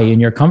die in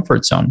your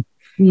comfort zone.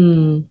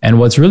 And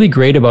what's really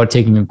great about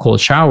taking a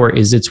cold shower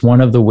is it's one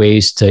of the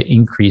ways to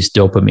increase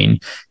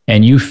dopamine.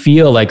 And you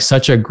feel like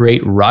such a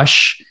great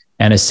rush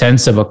and a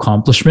sense of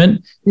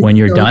accomplishment when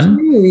you're done.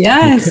 True.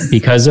 Yes.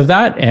 Because of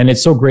that. And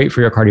it's so great for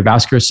your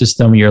cardiovascular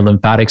system, your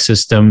lymphatic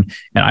system,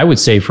 and I would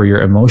say for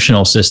your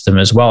emotional system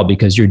as well,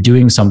 because you're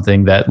doing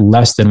something that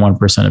less than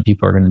 1% of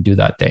people are going to do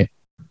that day.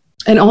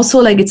 And also,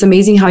 like, it's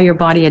amazing how your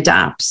body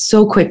adapts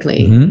so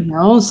quickly,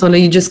 So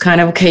you just kind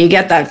of, you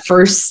get that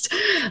first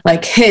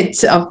like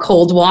hit of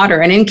cold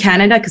water. And in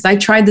Canada, because I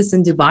tried this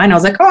in Dubai and I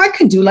was like, I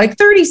can do like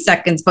 30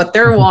 seconds, but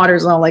their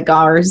water's not like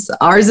ours.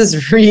 Ours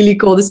is really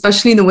cold,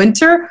 especially in the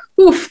winter.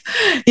 Oof.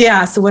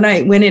 Yeah. So when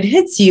it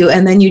hits you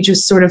and then you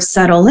just sort of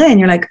settle in,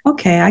 you're like,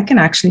 okay, I can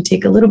actually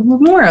take a little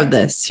bit more of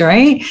this,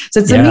 right?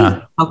 So it's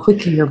amazing how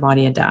quickly your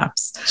body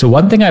adapts. So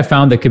one thing I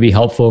found that could be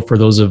helpful for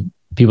those of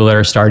people that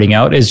are starting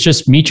out is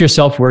just meet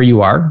yourself where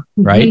you are,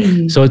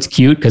 right? So it's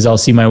cute because I'll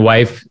see my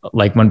wife,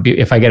 like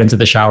if I get into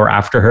the shower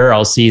after her,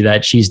 I'll see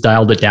that she's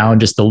dialed it down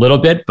just a little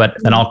bit, but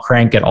then I'll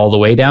crank it all the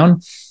way down.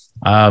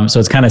 So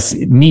it's kind of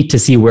neat to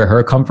see where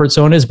her comfort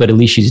zone is, but at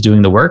least she's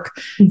doing the work.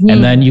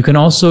 And then you can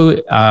also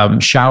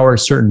shower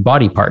certain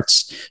body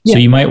parts. So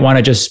you might want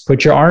to just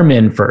put your arm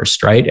in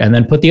first, right? And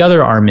then put the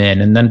other arm in,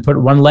 and then put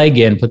one leg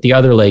in, put the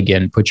other leg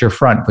in, put your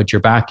front, put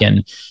your back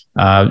in.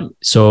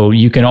 So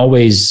you can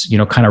always,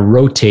 kind of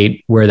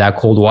rotate where that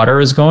cold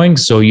water is going.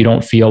 So you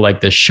don't feel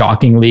like this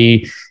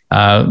shockingly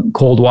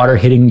cold water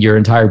hitting your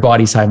entire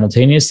body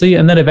simultaneously.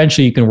 And then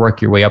eventually you can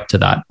work your way up to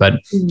that.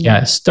 But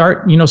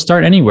start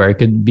anywhere. It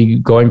could be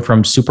going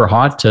from super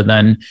hot to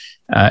then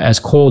as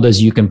cold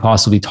as you can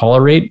possibly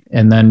tolerate.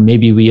 And then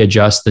maybe we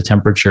adjust the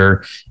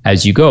temperature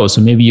as you go.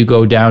 So maybe you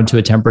go down to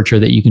a temperature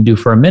that you can do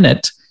for a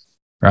minute,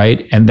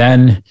 right? And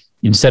then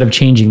instead of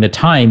changing the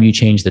time, you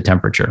change the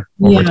temperature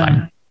over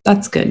time.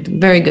 That's good.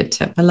 Very good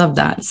tip. I love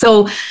that.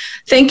 So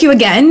thank you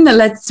again.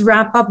 Let's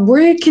wrap up.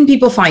 Where can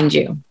people find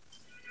you?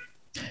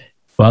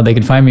 Well, they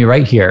can find me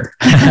right here.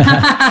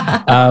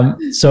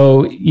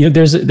 So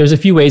there's a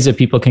few ways that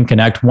people can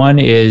connect. One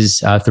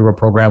is through a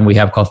program we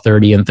have called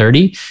 30 in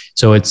 30.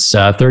 So it's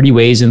 30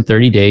 ways in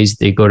 30 days.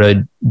 They go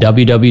to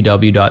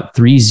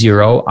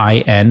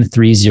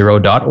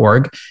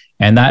www.30in30.org.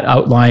 And that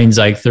outlines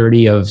like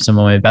 30 of some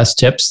of my best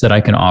tips that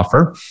I can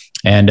offer.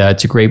 And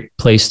it's a great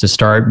place to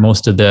start.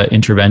 Most of the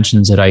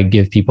interventions that I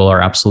give people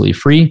are absolutely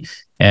free.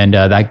 And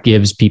that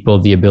gives people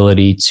the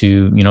ability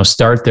to,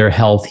 start their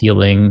health,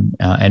 healing,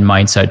 and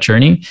mindset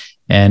journey.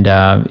 And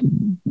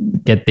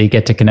they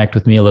get to connect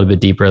with me a little bit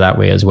deeper that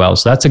way as well.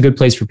 So that's a good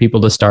place for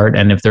people to start.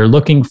 And if they're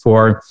looking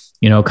for,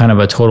 kind of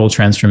a total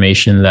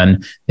transformation,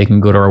 then they can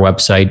go to our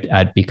website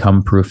at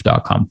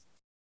becomeproof.com.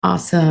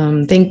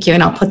 Awesome. Thank you.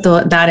 And I'll put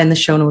that in the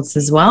show notes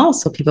as well,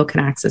 so people can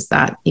access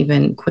that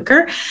even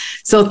quicker.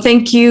 So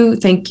thank you.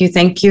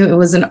 It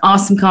was an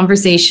awesome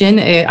conversation.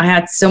 I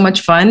had so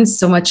much fun,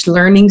 so much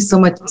learning, so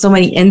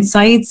many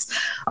insights,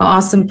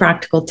 awesome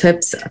practical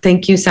tips.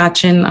 Thank you,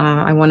 Sachin.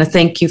 I want to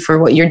thank you for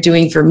what you're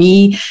doing for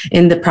me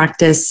in the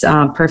Practice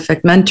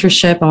Perfect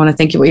mentorship. I want to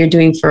thank you what you're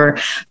doing for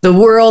the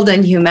world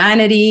and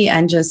humanity,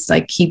 and just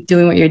like keep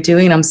doing what you're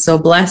doing. I'm so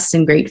blessed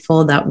and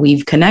grateful that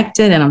we've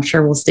connected, and I'm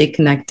sure we'll stay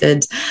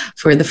connected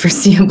for the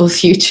foreseeable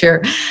future.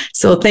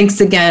 So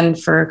thanks again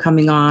for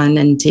coming on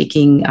and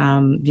taking,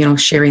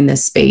 sharing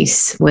this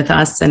space with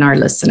us and our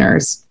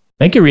listeners.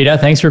 Thank you, Rita.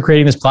 Thanks for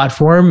creating this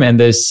platform and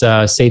this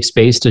safe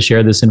space to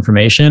share this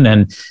information.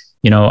 And,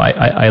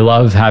 I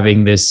love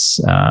having this,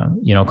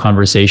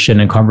 conversation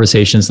and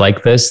conversations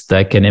like this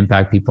that can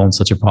impact people in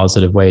such a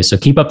positive way. So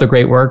keep up the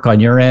great work on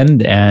your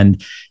end.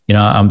 And,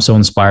 I'm so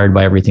inspired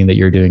by everything that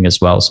you're doing as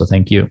well. So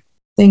thank you.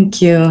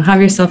 Thank you.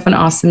 Have yourself an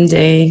awesome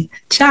day.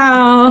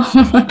 Ciao.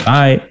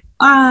 Bye.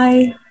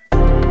 Bye.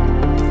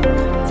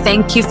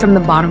 Thank you from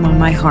the bottom of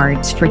my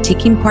heart for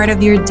taking part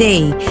of your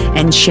day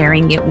and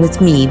sharing it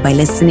with me by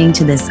listening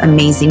to this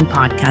amazing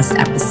podcast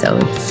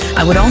episode.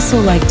 I would also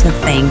like to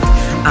thank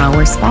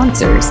our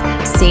sponsors,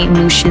 St.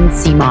 Lucian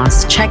Sea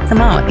Moss. Check them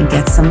out and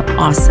get some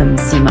awesome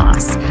sea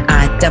moss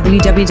at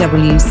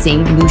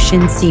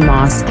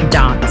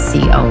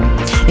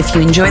www.stlucianseamoss.co. If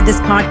you enjoyed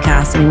this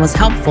podcast and it was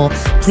helpful,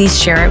 please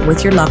share it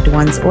with your loved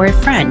ones or a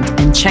friend,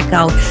 and check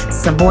out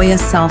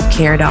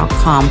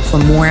savoyaselfcare.com for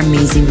more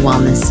amazing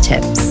wellness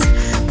tips.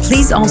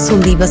 Please also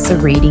leave us a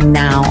rating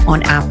now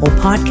on Apple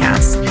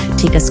Podcasts.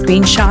 Take a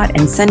screenshot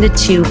and send it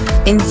to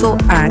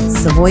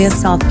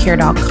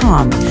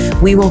info@savoyaselfcare.com.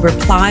 We will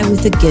reply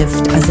with a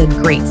gift as a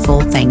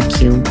grateful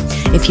thank you.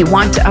 If you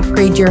want to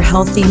upgrade your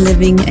healthy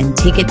living and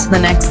take it to the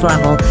next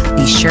level,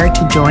 be sure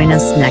to join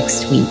us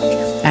next week.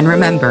 And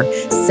remember,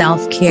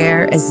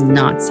 self-care is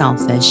not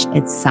selfish,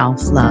 it's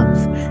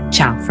self-love.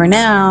 Ciao for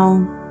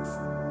now.